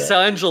 there's Chris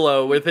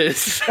Angelo with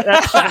his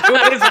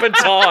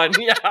baton.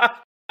 Yeah.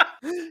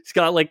 It's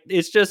got like,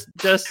 it's just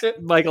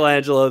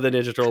Michelangelo the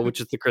Ninja Turtle,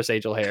 which is the Chris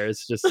Angel hair.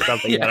 It's just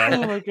something that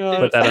oh my God.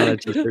 put that on a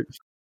t-shirt.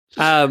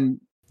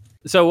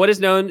 So what is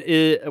known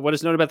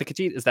about the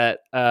Khajiit is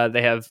that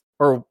they have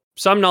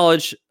some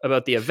knowledge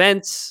about the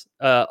events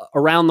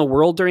around the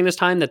world during this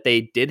time that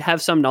they did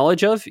have some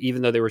knowledge of,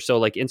 even though they were so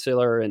like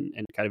insular and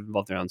kind of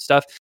involved in their own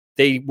stuff.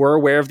 They were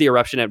aware of the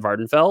eruption at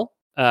Vardenfell.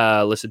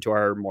 Listen to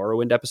our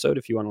Morrowind episode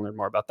if you want to learn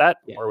more about that.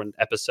 Yeah. Morrowind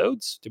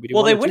episodes. Did we do?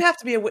 Well, they would have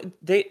to be. Were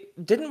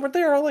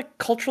they all like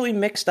culturally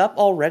mixed up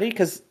already?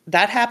 Because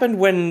that happened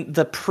when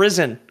the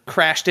prison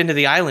crashed into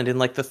the island in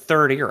like the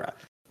Third Era.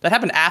 That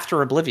happened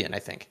after Oblivion, I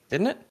think,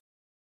 didn't it?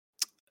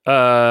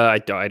 I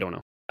don't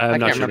know. I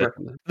can't remember.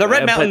 The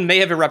Red Mountain may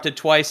have erupted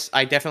twice.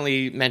 I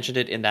definitely mentioned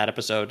it in that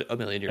episode a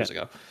million years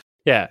ago.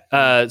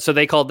 Yeah. So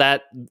they called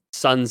that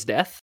Sun's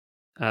Death.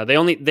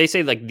 They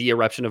say like the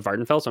eruption of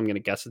Vardenfell, so I'm going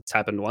to guess it's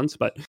happened once.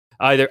 But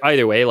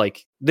either way,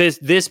 like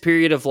this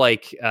period of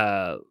like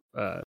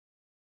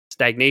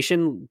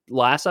stagnation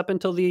lasts up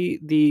until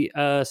the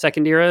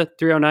Second Era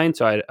 309.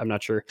 So I'm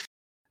not sure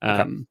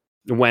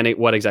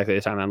what exactly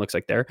the timeline looks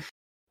like there.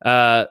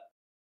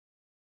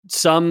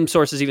 Some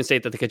sources even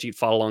state that the Khajiit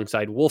fought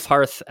alongside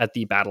Wolfhearth at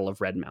the Battle of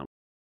Red Mountain.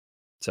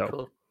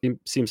 So it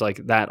seems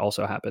like that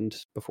also happened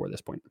before this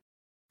point.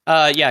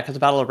 Yeah, because the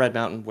Battle of Red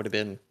Mountain would have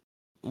been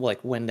like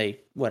when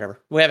whatever.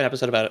 We have an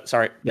episode about it.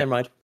 Sorry, never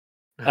mind.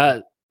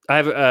 I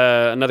have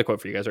another quote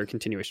for you guys, or a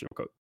continuation of a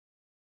quote.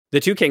 The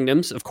two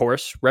kingdoms, of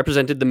course,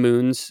 represented the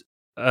moons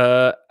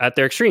at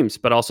their extremes,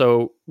 but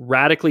also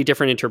radically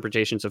different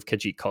interpretations of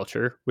Khajiit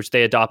culture, which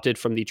they adopted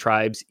from the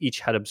tribes each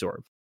had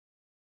absorbed.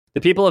 The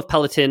people of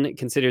Peloton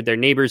considered their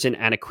neighbors in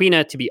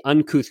Anaquina to be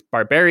uncouth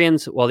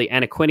barbarians, while the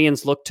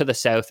Anaquinians looked to the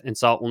south and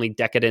saw only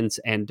decadence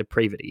and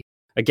depravity.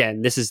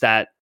 Again, this is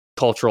that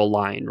cultural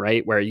line,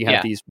 right? Where you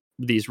have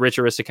these rich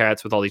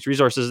aristocrats with all these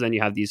resources, and then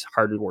you have these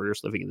hardened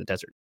warriors living in the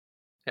desert.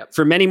 Yep.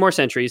 For many more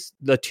centuries,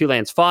 the two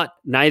lands fought,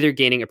 neither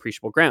gaining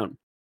appreciable ground.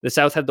 The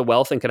south had the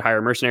wealth and could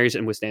hire mercenaries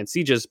and withstand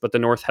sieges, but the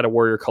north had a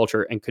warrior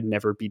culture and could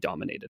never be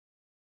dominated.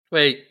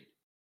 Wait,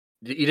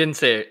 you didn't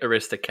say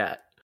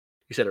aristocrat.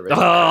 You said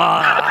aristocrat.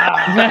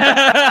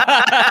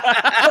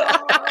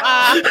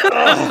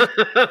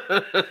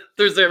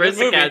 There's the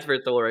Aristocats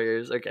versus the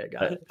Warriors. Okay,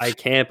 got it. I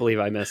can't believe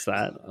I missed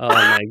that. Oh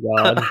my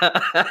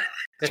god.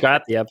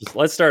 Scrap the episode.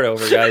 Let's start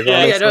over, guys.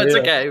 Yeah, no, it's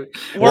okay.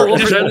 We'll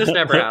pretend this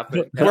never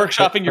happened.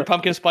 Workshopping your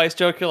pumpkin spice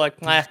joke. You're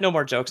like, no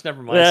more jokes.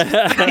 Never mind.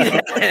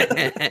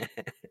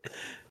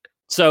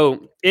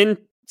 So, in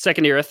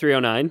Second Era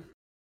 309,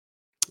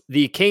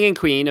 the king and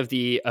queen of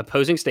the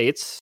opposing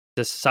states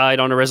decide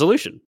on a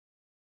resolution.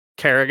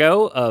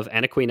 Carago of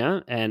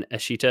Anaquina and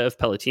Ashita of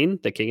Palatine,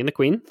 the king and the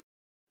queen,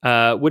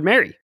 would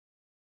marry.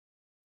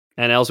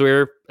 And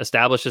Elsewhere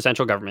established a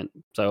central government.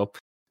 So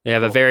they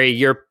have a very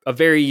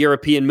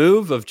European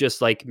move of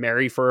just like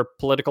marry for a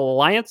political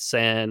alliance,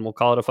 and we'll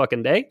call it a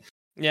fucking day.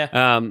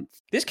 Yeah.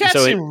 These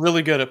cats seem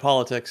really good at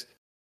politics.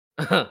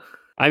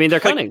 I mean, they're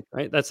cunning,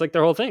 right? That's like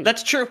their whole thing.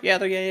 That's true. Yeah.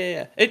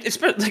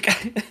 It's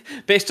like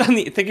based on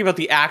thinking about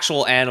the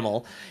actual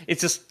animal.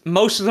 It's just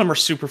most of them are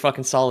super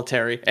fucking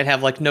solitary and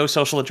have like no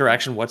social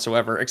interaction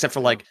whatsoever, except for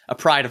like a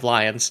pride of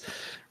lions,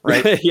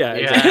 right? Yeah.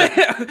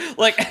 Exactly.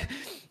 Like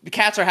the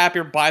cats are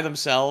happier by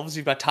themselves.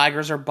 You've got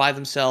tigers are by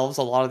themselves.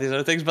 A lot of these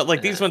other things, but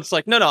like these ones,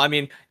 like no. I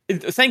mean,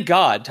 thank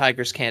God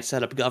tigers can't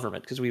set up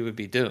government because we would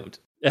be doomed.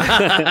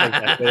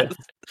 Exactly.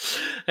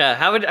 Yeah.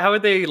 How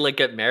would they like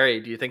get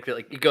married? Do you think that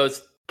like he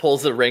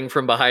pulls the ring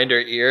from behind her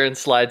ear and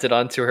slides it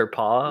onto her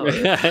paw? Or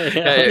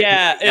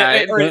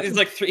it's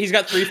like he's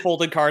got 3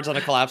 folded cards on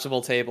a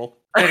collapsible table.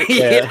 Is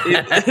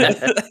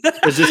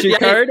this your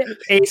card?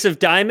 Ace of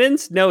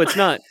diamonds? No, it's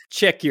not.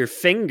 Check your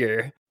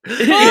finger.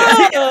 Okay.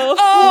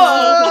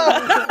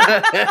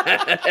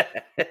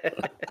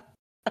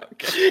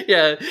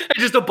 Yeah, and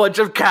just a bunch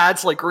of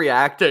cats like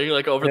reacting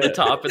like over the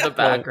top in the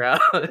background.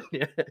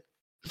 Yeah.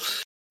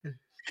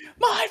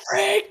 My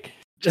freak.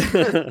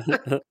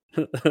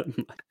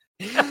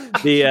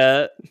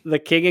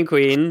 The king and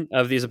queen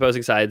of these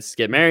opposing sides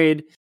get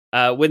married.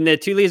 When the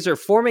two leaders are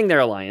forming their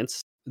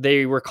alliance,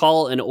 they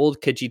recall an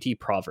old Khajiit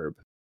proverb: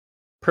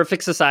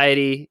 "Perfect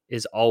society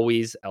is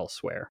always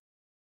elsewhere,"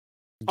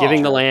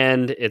 giving the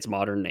land its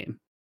modern name.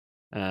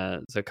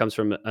 So it comes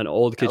from an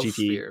old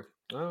Khajiit.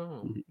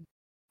 Oh.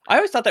 I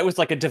always thought that was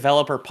like a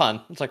developer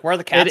pun. It's like, where are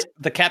the cats?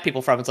 The cat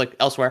people from? It's like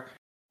elsewhere.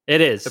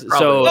 It is.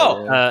 So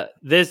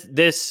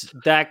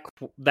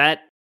that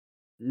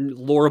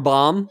lore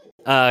bomb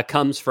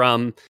comes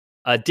from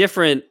a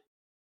different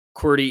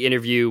QWERTY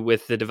interview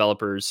with the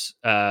developers,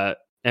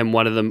 and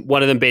one of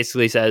them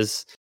basically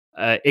says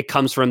it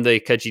comes from the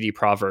Khajiit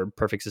proverb: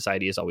 "Perfect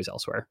society is always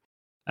elsewhere."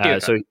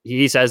 So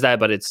he says that,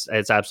 but it's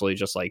absolutely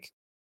just like,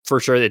 for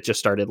sure it just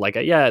started like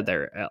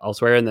they're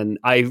elsewhere, and then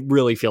I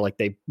really feel like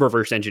they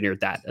reverse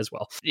engineered that as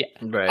well. Yeah,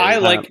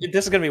 right.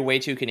 This is gonna be way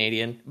too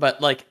Canadian, but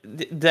like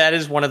that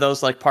is one of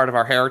those like part of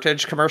our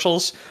heritage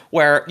commercials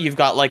where you've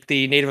got like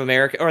the Native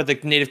American or the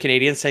Native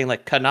Canadians saying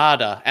like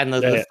Canada, and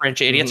the French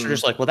idiots are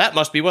just like, well, that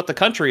must be what the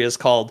country is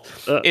called.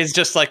 Is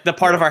just like the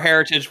part of our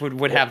heritage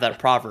would have that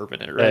proverb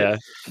in it, right?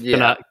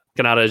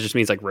 Canada just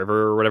means like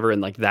river or whatever,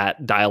 and like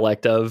that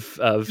dialect of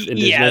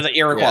indigenous. The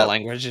Iroquois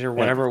language or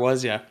whatever it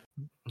was.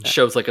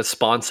 Shows like a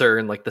sponsor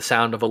and like the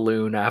sound of a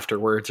loon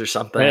afterwards or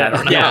something. I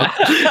don't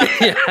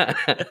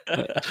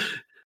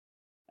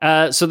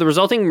know. So the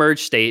resulting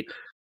merged state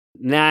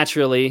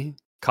naturally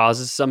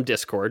causes some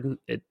discord.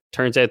 It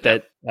turns out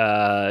that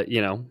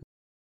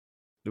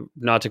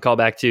not to call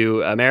back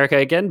to America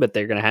again, but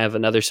they're going to have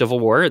another civil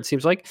war, it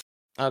seems like.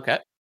 Okay.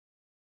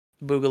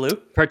 Boogaloo.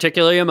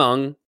 Particularly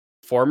among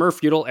former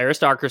feudal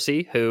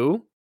aristocracy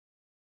who,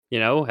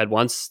 had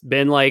once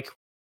been like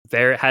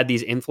had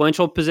these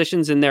influential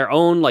positions in their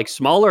own like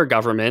smaller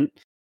government,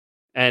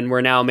 and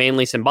were now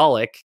mainly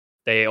symbolic.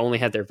 They only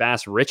had their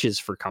vast riches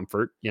for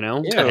comfort,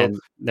 and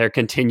their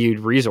continued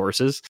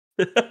resources.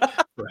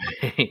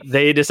 Right.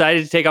 They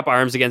decided to take up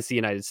arms against the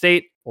United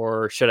States,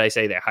 or should I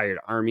say they hired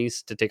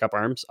armies to take up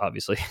arms.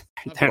 Obviously,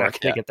 they're not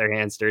going to get their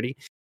hands dirty.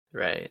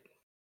 Right.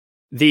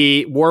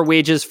 The war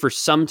wages for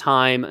some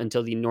time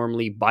until the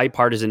normally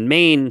bipartisan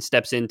Maine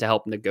steps in to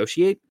help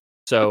negotiate.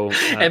 So,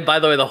 and by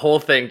the way, the whole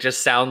thing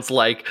just sounds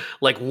like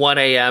 1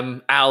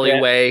 a.m.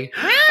 alleyway.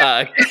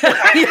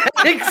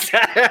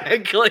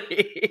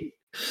 Exactly.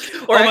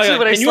 Or actually,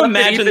 when can you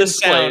imagine the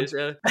sound?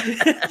 The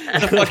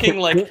fucking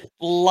like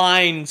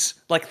lines,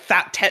 like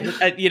that.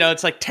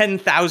 It's like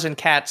 10,000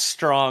 cats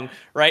strong,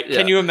 right? Yeah.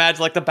 Can you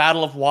imagine like the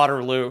Battle of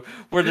Waterloo,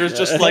 where there's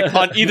just like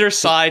on either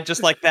side,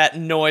 just like that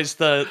noise,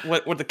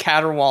 with the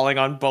caterwauling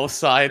on both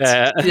sides.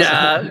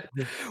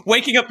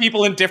 Waking up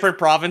people in different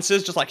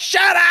provinces, just like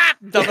shut up,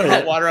 dumping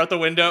hot water out the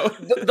window.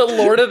 The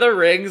Lord of the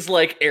Rings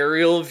like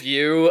aerial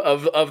view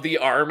of the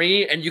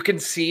army, and you can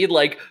see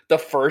like the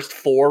first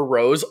 4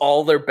 rows,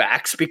 all their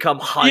backs become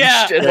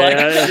hunched and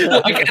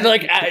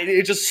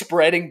it's just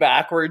spreading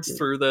backwards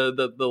through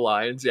the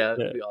lines.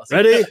 That'd be awesome.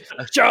 Ready,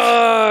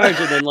 charge!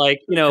 And then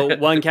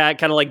one cat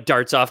kind of like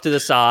darts off to the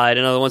side,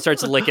 another one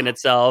starts licking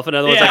itself,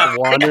 another one's like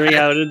wandering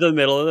out into the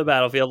middle of the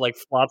battlefield, like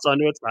flops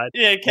onto its side.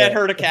 Can't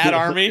hurt a cat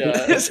army.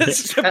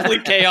 It's simply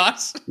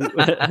chaos.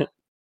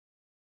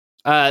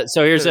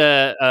 So here's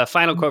a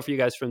final quote for you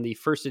guys from the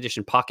first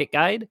edition pocket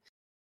guide.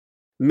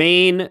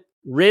 Maine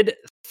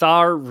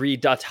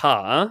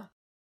Ridtharidata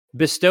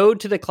bestowed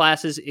to the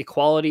classes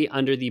equality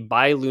under the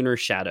bilunar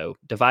shadow,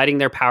 dividing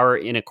their power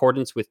in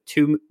accordance with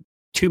two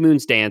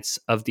moons dance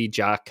of the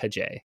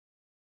Jakaje.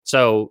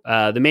 So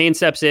the main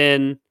steps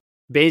in,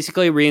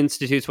 basically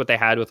reinstitutes what they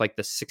had with like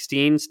the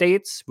 16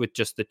 states with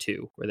just the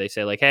 2, where they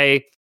say like,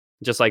 hey,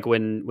 just like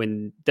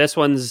when this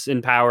one's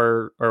in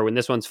power or when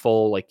this one's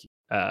full, like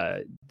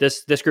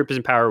this group is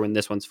in power, when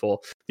this one's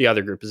full, the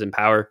other group is in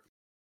power.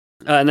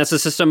 And that's the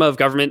system of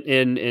government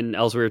in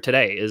Elsewhere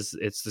today.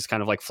 It's this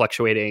kind of like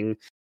fluctuating,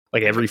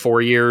 like every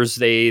 4 years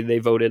they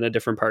vote in a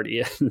different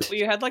party. And, well,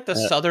 you had like the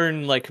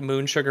southern like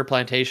moon sugar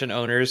plantation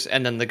owners,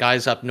 and then the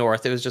guys up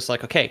north. It was just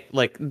like, okay,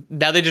 like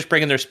now they just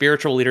bring in their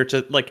spiritual leader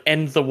to like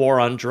end the war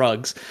on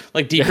drugs,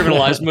 like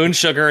decriminalize moon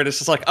sugar, and it's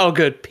just like, oh,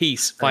 good,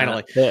 peace,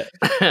 finally.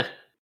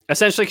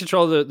 Essentially,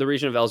 control the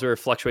region of Elsewhere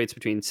fluctuates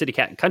between city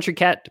cat and country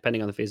cat,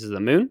 depending on the phases of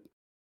the moon.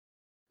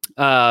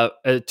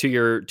 To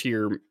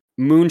your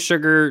moon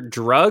sugar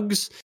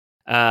drugs.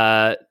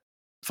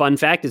 Fun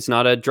fact: it's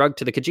not a drug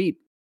to the Khajiit,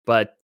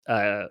 but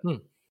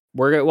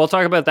we'll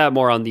talk about that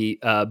more on the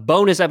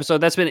bonus episode.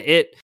 That's been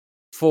it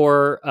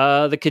for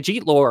the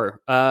Khajiit lore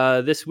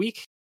this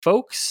week,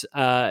 folks.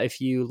 If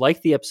you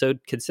like the episode,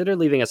 consider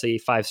leaving us a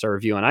 5-star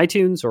review on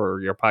iTunes or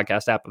your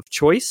podcast app of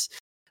choice.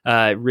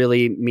 It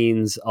really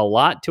means a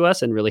lot to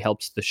us and really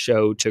helps the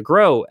show to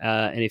grow.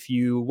 And if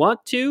you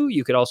want to,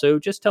 you could also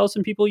just tell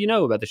some people you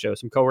know about the show,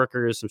 some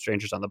coworkers, some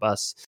strangers on the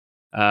bus,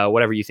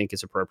 whatever you think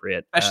is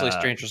appropriate. Especially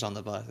strangers on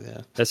the bus,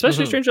 yeah.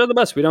 Especially strangers on the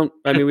bus. We don't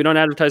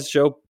advertise the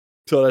show,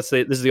 so this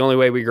is the only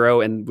way we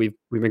grow, and we've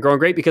been growing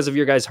great because of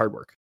your guys' hard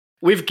work.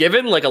 We've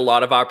given like a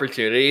lot of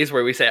opportunities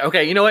where we say,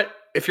 okay, you know what?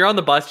 If you're on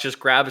the bus, just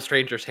grab a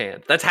stranger's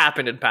hand. That's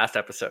happened in past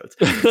episodes.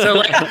 So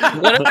like,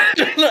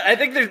 I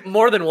think there's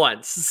more than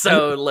once.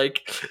 So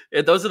like,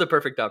 those are the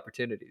perfect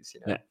opportunities.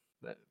 You know? Yeah.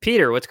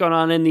 Peter, what's going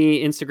on in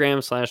the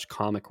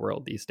Instagram/comic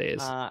world these days?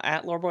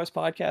 At Lore Boys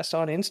Podcast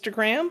on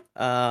Instagram.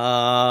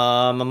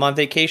 I'm on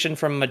vacation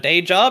from my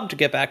day job to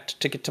get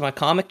to my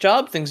comic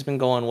job. Things have been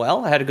going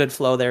well. I had a good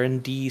flow there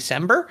in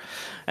December,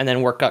 and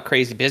then work got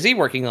crazy busy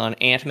working on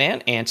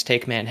Ant-Man, Ants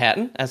Take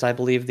Manhattan, as I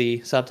believe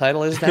the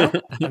subtitle is now.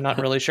 I'm not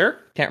really sure.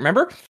 Can't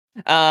remember.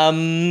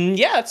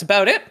 Yeah, that's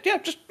about it. Yeah,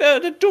 just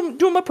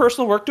doing my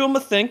personal work, doing my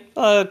thing.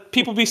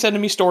 People be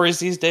sending me stories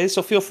these days,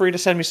 so feel free to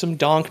send me some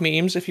donk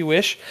memes if you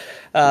wish.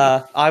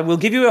 I will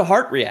give you a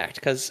heart react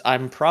because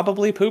I'm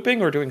probably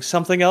pooping or doing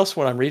something else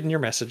when I'm reading your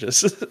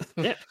messages.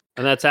 Yeah,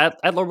 and that's at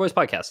Lore Boys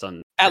Podcast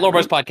on Lore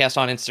Boys Podcast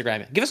on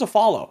Instagram. Give us a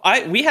follow.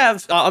 We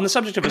have on the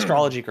subject of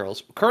astrology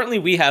girls. Currently,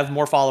 we have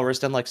more followers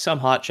than like some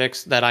hot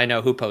chicks that I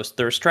know who post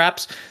thirst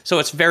traps. So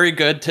it's very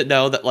good to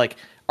know that like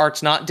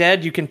art's not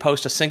dead. You can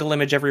post a single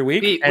image every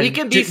week. We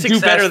can be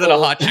do better than a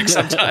hot chick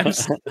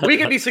sometimes. We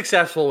can be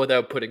successful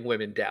without putting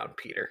women down,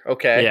 Peter.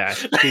 Okay. Yeah.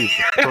 Jesus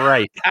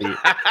Christ.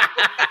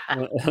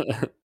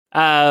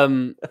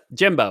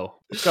 Jimbo,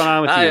 what's going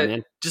on with you,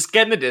 man? Just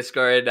get in the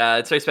Discord.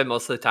 So I spend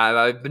most of the time.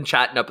 I've been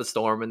chatting up a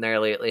storm in there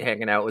lately,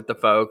 hanging out with the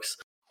folks,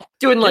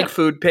 doing like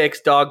food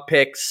picks, dog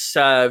picks,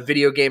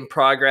 video game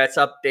progress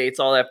updates,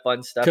 all that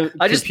fun stuff.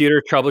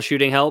 Computer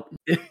troubleshooting help.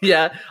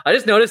 Yeah, I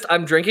just noticed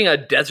I'm drinking a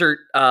desert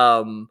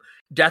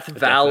Death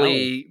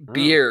Valley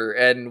beer,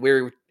 and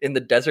we're in the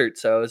desert,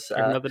 so it's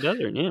the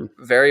desert. Yeah,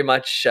 very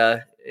much.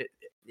 I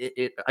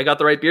got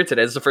the right beer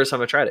today. This is the first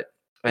time I tried it,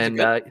 and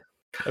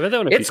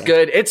it's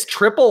good. It's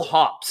triple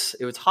hops.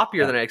 It was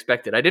hoppier than I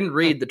expected. I didn't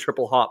read the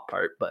triple hop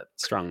part, but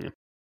strong.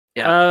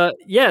 Yeah.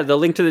 The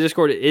link to the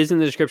Discord is in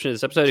the description of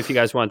this episode. If you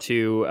guys want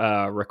to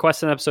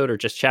request an episode or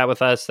just chat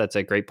with us, that's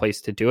a great place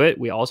to do it.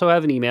 We also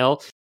have an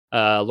email,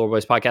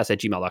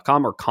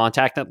 loreboyspodcast@gmail.com or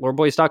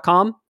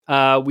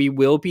contact@loreboys.com. We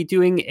will be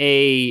doing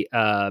a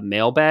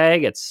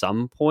mailbag at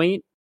some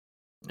point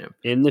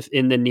in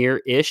the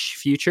near-ish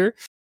future.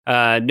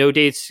 No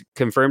dates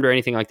confirmed or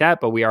anything like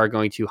that, but we are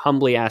going to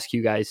humbly ask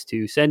you guys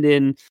to send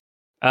in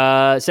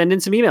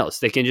some emails.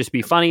 They can just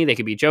be funny, they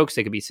can be jokes,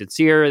 they can be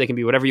sincere, they can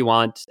be whatever you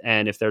want.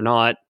 And if they're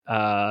not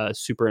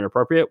super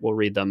inappropriate, we'll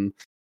read them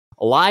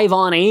live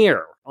on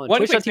air.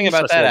 One quick thing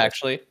about that,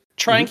 actually,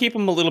 try and keep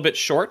them a little bit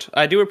short.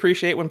 I do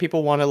appreciate when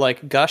people want to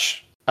like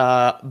gush,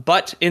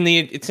 but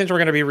since we're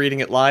going to be reading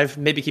it live,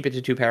 maybe keep it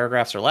to 2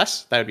 paragraphs or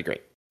less. That would be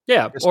great.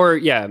 Yeah,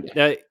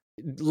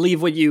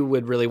 leave what you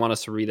would really want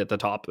us to read at the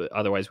top.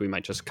 Otherwise, we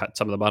might just cut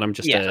some of the bottom.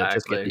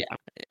 Exactly.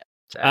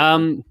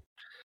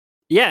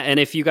 Yeah, and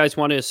if you guys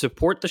want to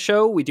support the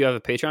show, we do have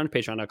a Patreon,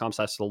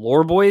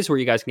 patreon.com/theloreboys, where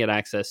you guys can get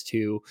access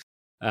to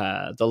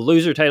the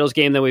loser titles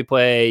game that we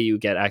play. You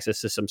get access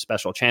to some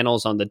special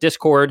channels on the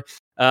Discord,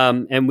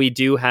 and we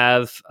do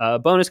have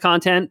bonus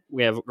content.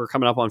 We're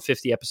coming up on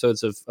 50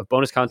 episodes of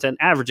bonus content,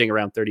 averaging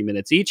around 30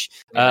 minutes each.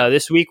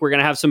 This week, we're going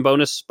to have some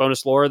bonus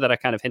lore that I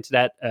kind of hinted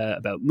at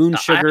about moon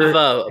sugar. I have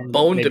a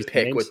bone to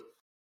pick with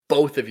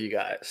both of you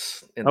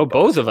guys.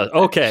 Both of us.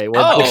 Okay.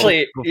 Well,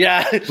 actually,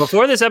 yeah.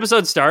 Before this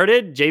episode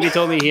started, JB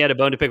told me he had a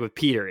bone to pick with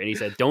Peter, and he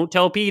said, "Don't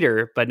tell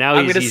Peter." But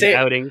now he's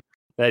outing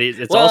that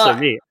it's also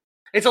me.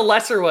 It's a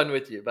lesser one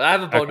with you, but I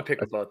have a bone to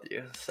pick with both of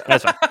you. So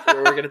That's fine.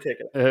 we're going to take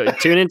it.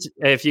 Tune in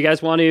if you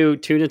guys want to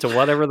tune into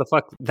whatever the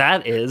fuck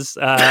that is.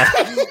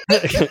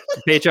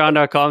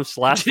 Patreon.com/.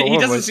 He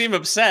doesn't seem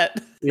upset.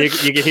 You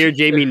can hear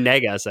Jamie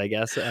neg us, I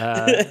guess.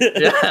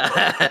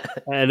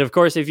 And of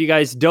course, if you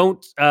guys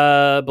don't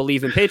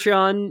believe in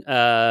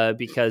Patreon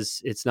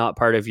because it's not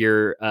part of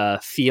your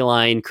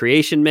feline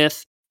creation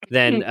myth,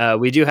 then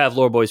we do have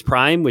Lore Boys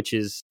Prime, which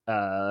is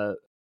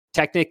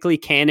technically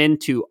canon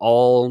to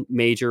all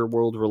major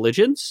world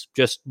religions.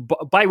 Just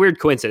by weird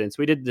coincidence,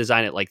 we didn't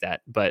design it like that,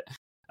 but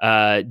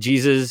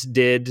Jesus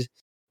did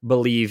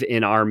believe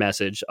in our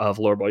message of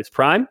Lore Boys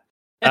Prime.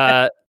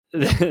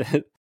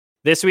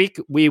 This week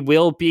we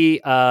will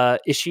be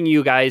issuing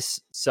you guys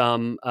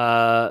some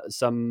what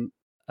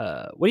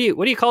do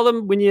you call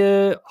them when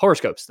you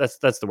horoscopes? That's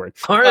the word.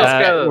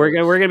 Horoscopes.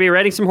 We're gonna be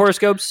writing some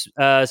horoscopes.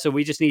 So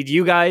we just need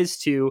you guys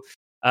to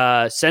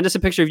send us a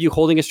picture of you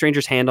holding a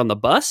stranger's hand on the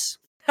bus.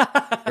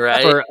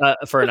 Right.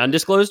 For an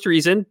undisclosed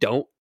reason.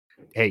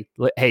 Hey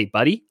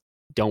buddy,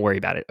 don't worry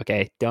about it.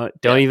 Okay.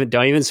 Don't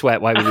even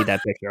sweat why we need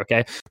that picture.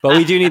 Okay. But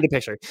we do need the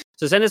picture.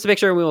 So send us a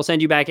picture and we will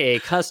send you back a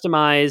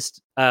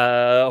customized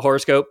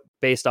horoscope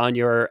based on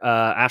your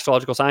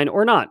astrological sign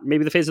or not.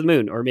 Maybe the phase of the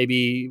moon or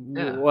maybe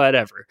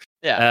whatever.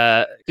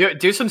 Yeah.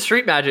 Do some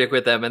street magic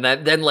with them and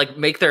then like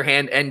make their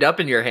hand end up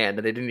in your hand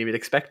and they didn't even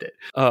expect it.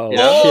 Oh,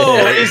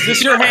 is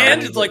this your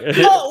hand? It's like,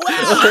 oh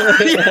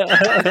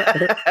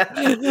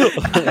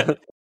wow.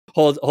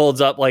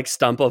 Holds up like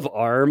stump of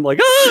arm, like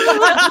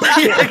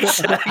Yeah,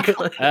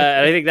 exactly.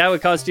 I think that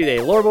would constitute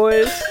a Lore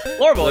Boys.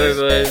 Lore Boys.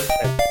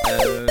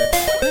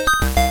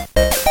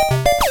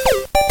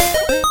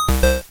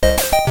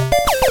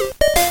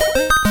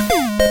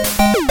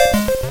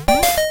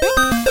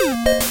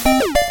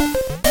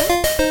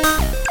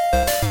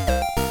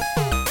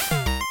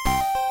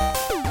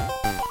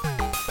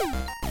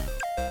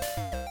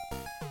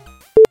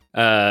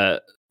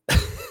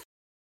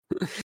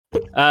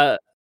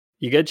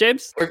 You good,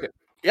 James? We're good.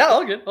 Yeah,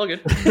 all good.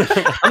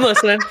 I'm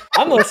listening.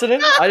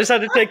 I just had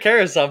to take care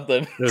of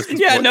something.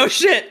 Yeah, no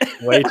shit.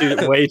 Way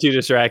too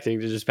distracting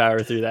to just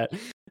power through that.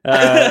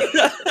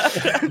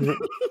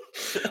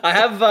 I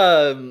have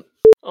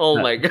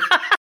oh my god.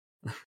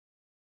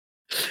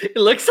 It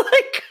looks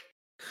like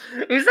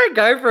who's that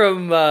guy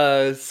from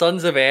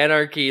Sons of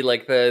Anarchy,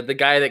 like the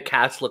guy that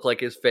cats look like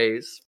his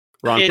face.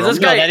 Ron Perlman. This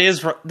guy...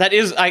 that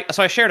is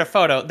so I shared a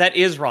photo. That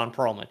is Ron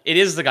Perlman. It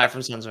is the guy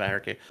from Sons of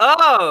Anarchy.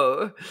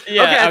 Oh,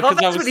 yeah. Okay, I thought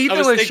that's what Ethan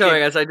was thinking...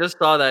 showing us. I just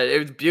saw that it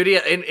was Beauty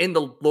in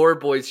the Lore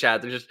Boys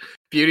chat. There's just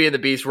Beauty and the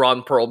Beast,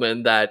 Ron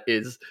Perlman. That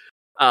is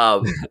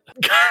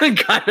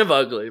kind of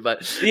ugly,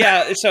 but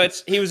yeah. So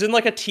he was in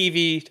like a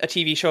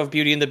TV show of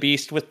Beauty and the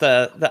Beast with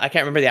the I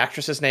can't remember the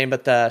actress's name,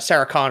 but the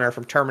Sarah Connor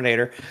from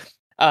Terminator.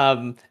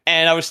 And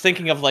I was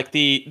thinking of like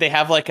they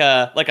have like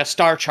a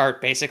star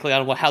chart basically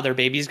on how their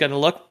baby's going to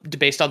look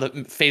based on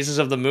the phases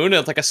of the moon.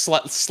 It's like a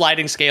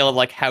sliding scale of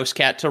like house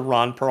cat to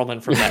Ron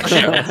Perlman from that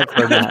show.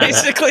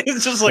 Basically,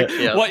 it's just like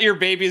what your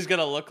baby's going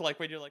to look like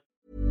when you're like.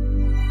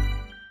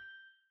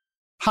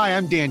 Hi,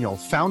 I'm Daniel,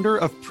 founder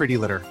of Pretty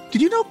Litter.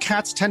 Did you know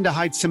cats tend to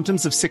hide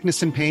symptoms of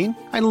sickness and pain?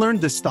 I learned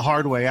this the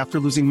hard way after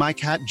losing my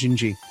cat,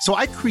 Gingy. So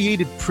I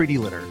created Pretty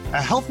Litter,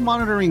 a health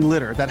monitoring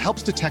litter that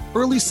helps detect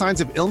early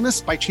signs of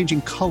illness by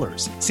changing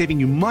colors, saving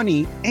you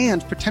money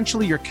and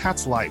potentially your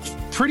cat's life.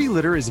 Pretty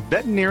Litter is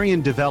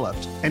veterinarian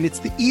developed, and it's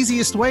the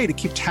easiest way to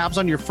keep tabs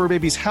on your fur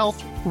baby's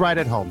health right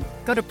at home.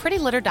 Go to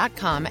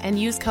prettylitter.com and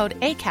use code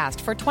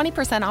ACAST for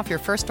 20% off your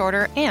first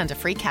order and a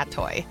free cat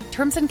toy.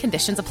 Terms and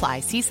conditions apply.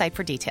 See site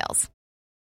for details.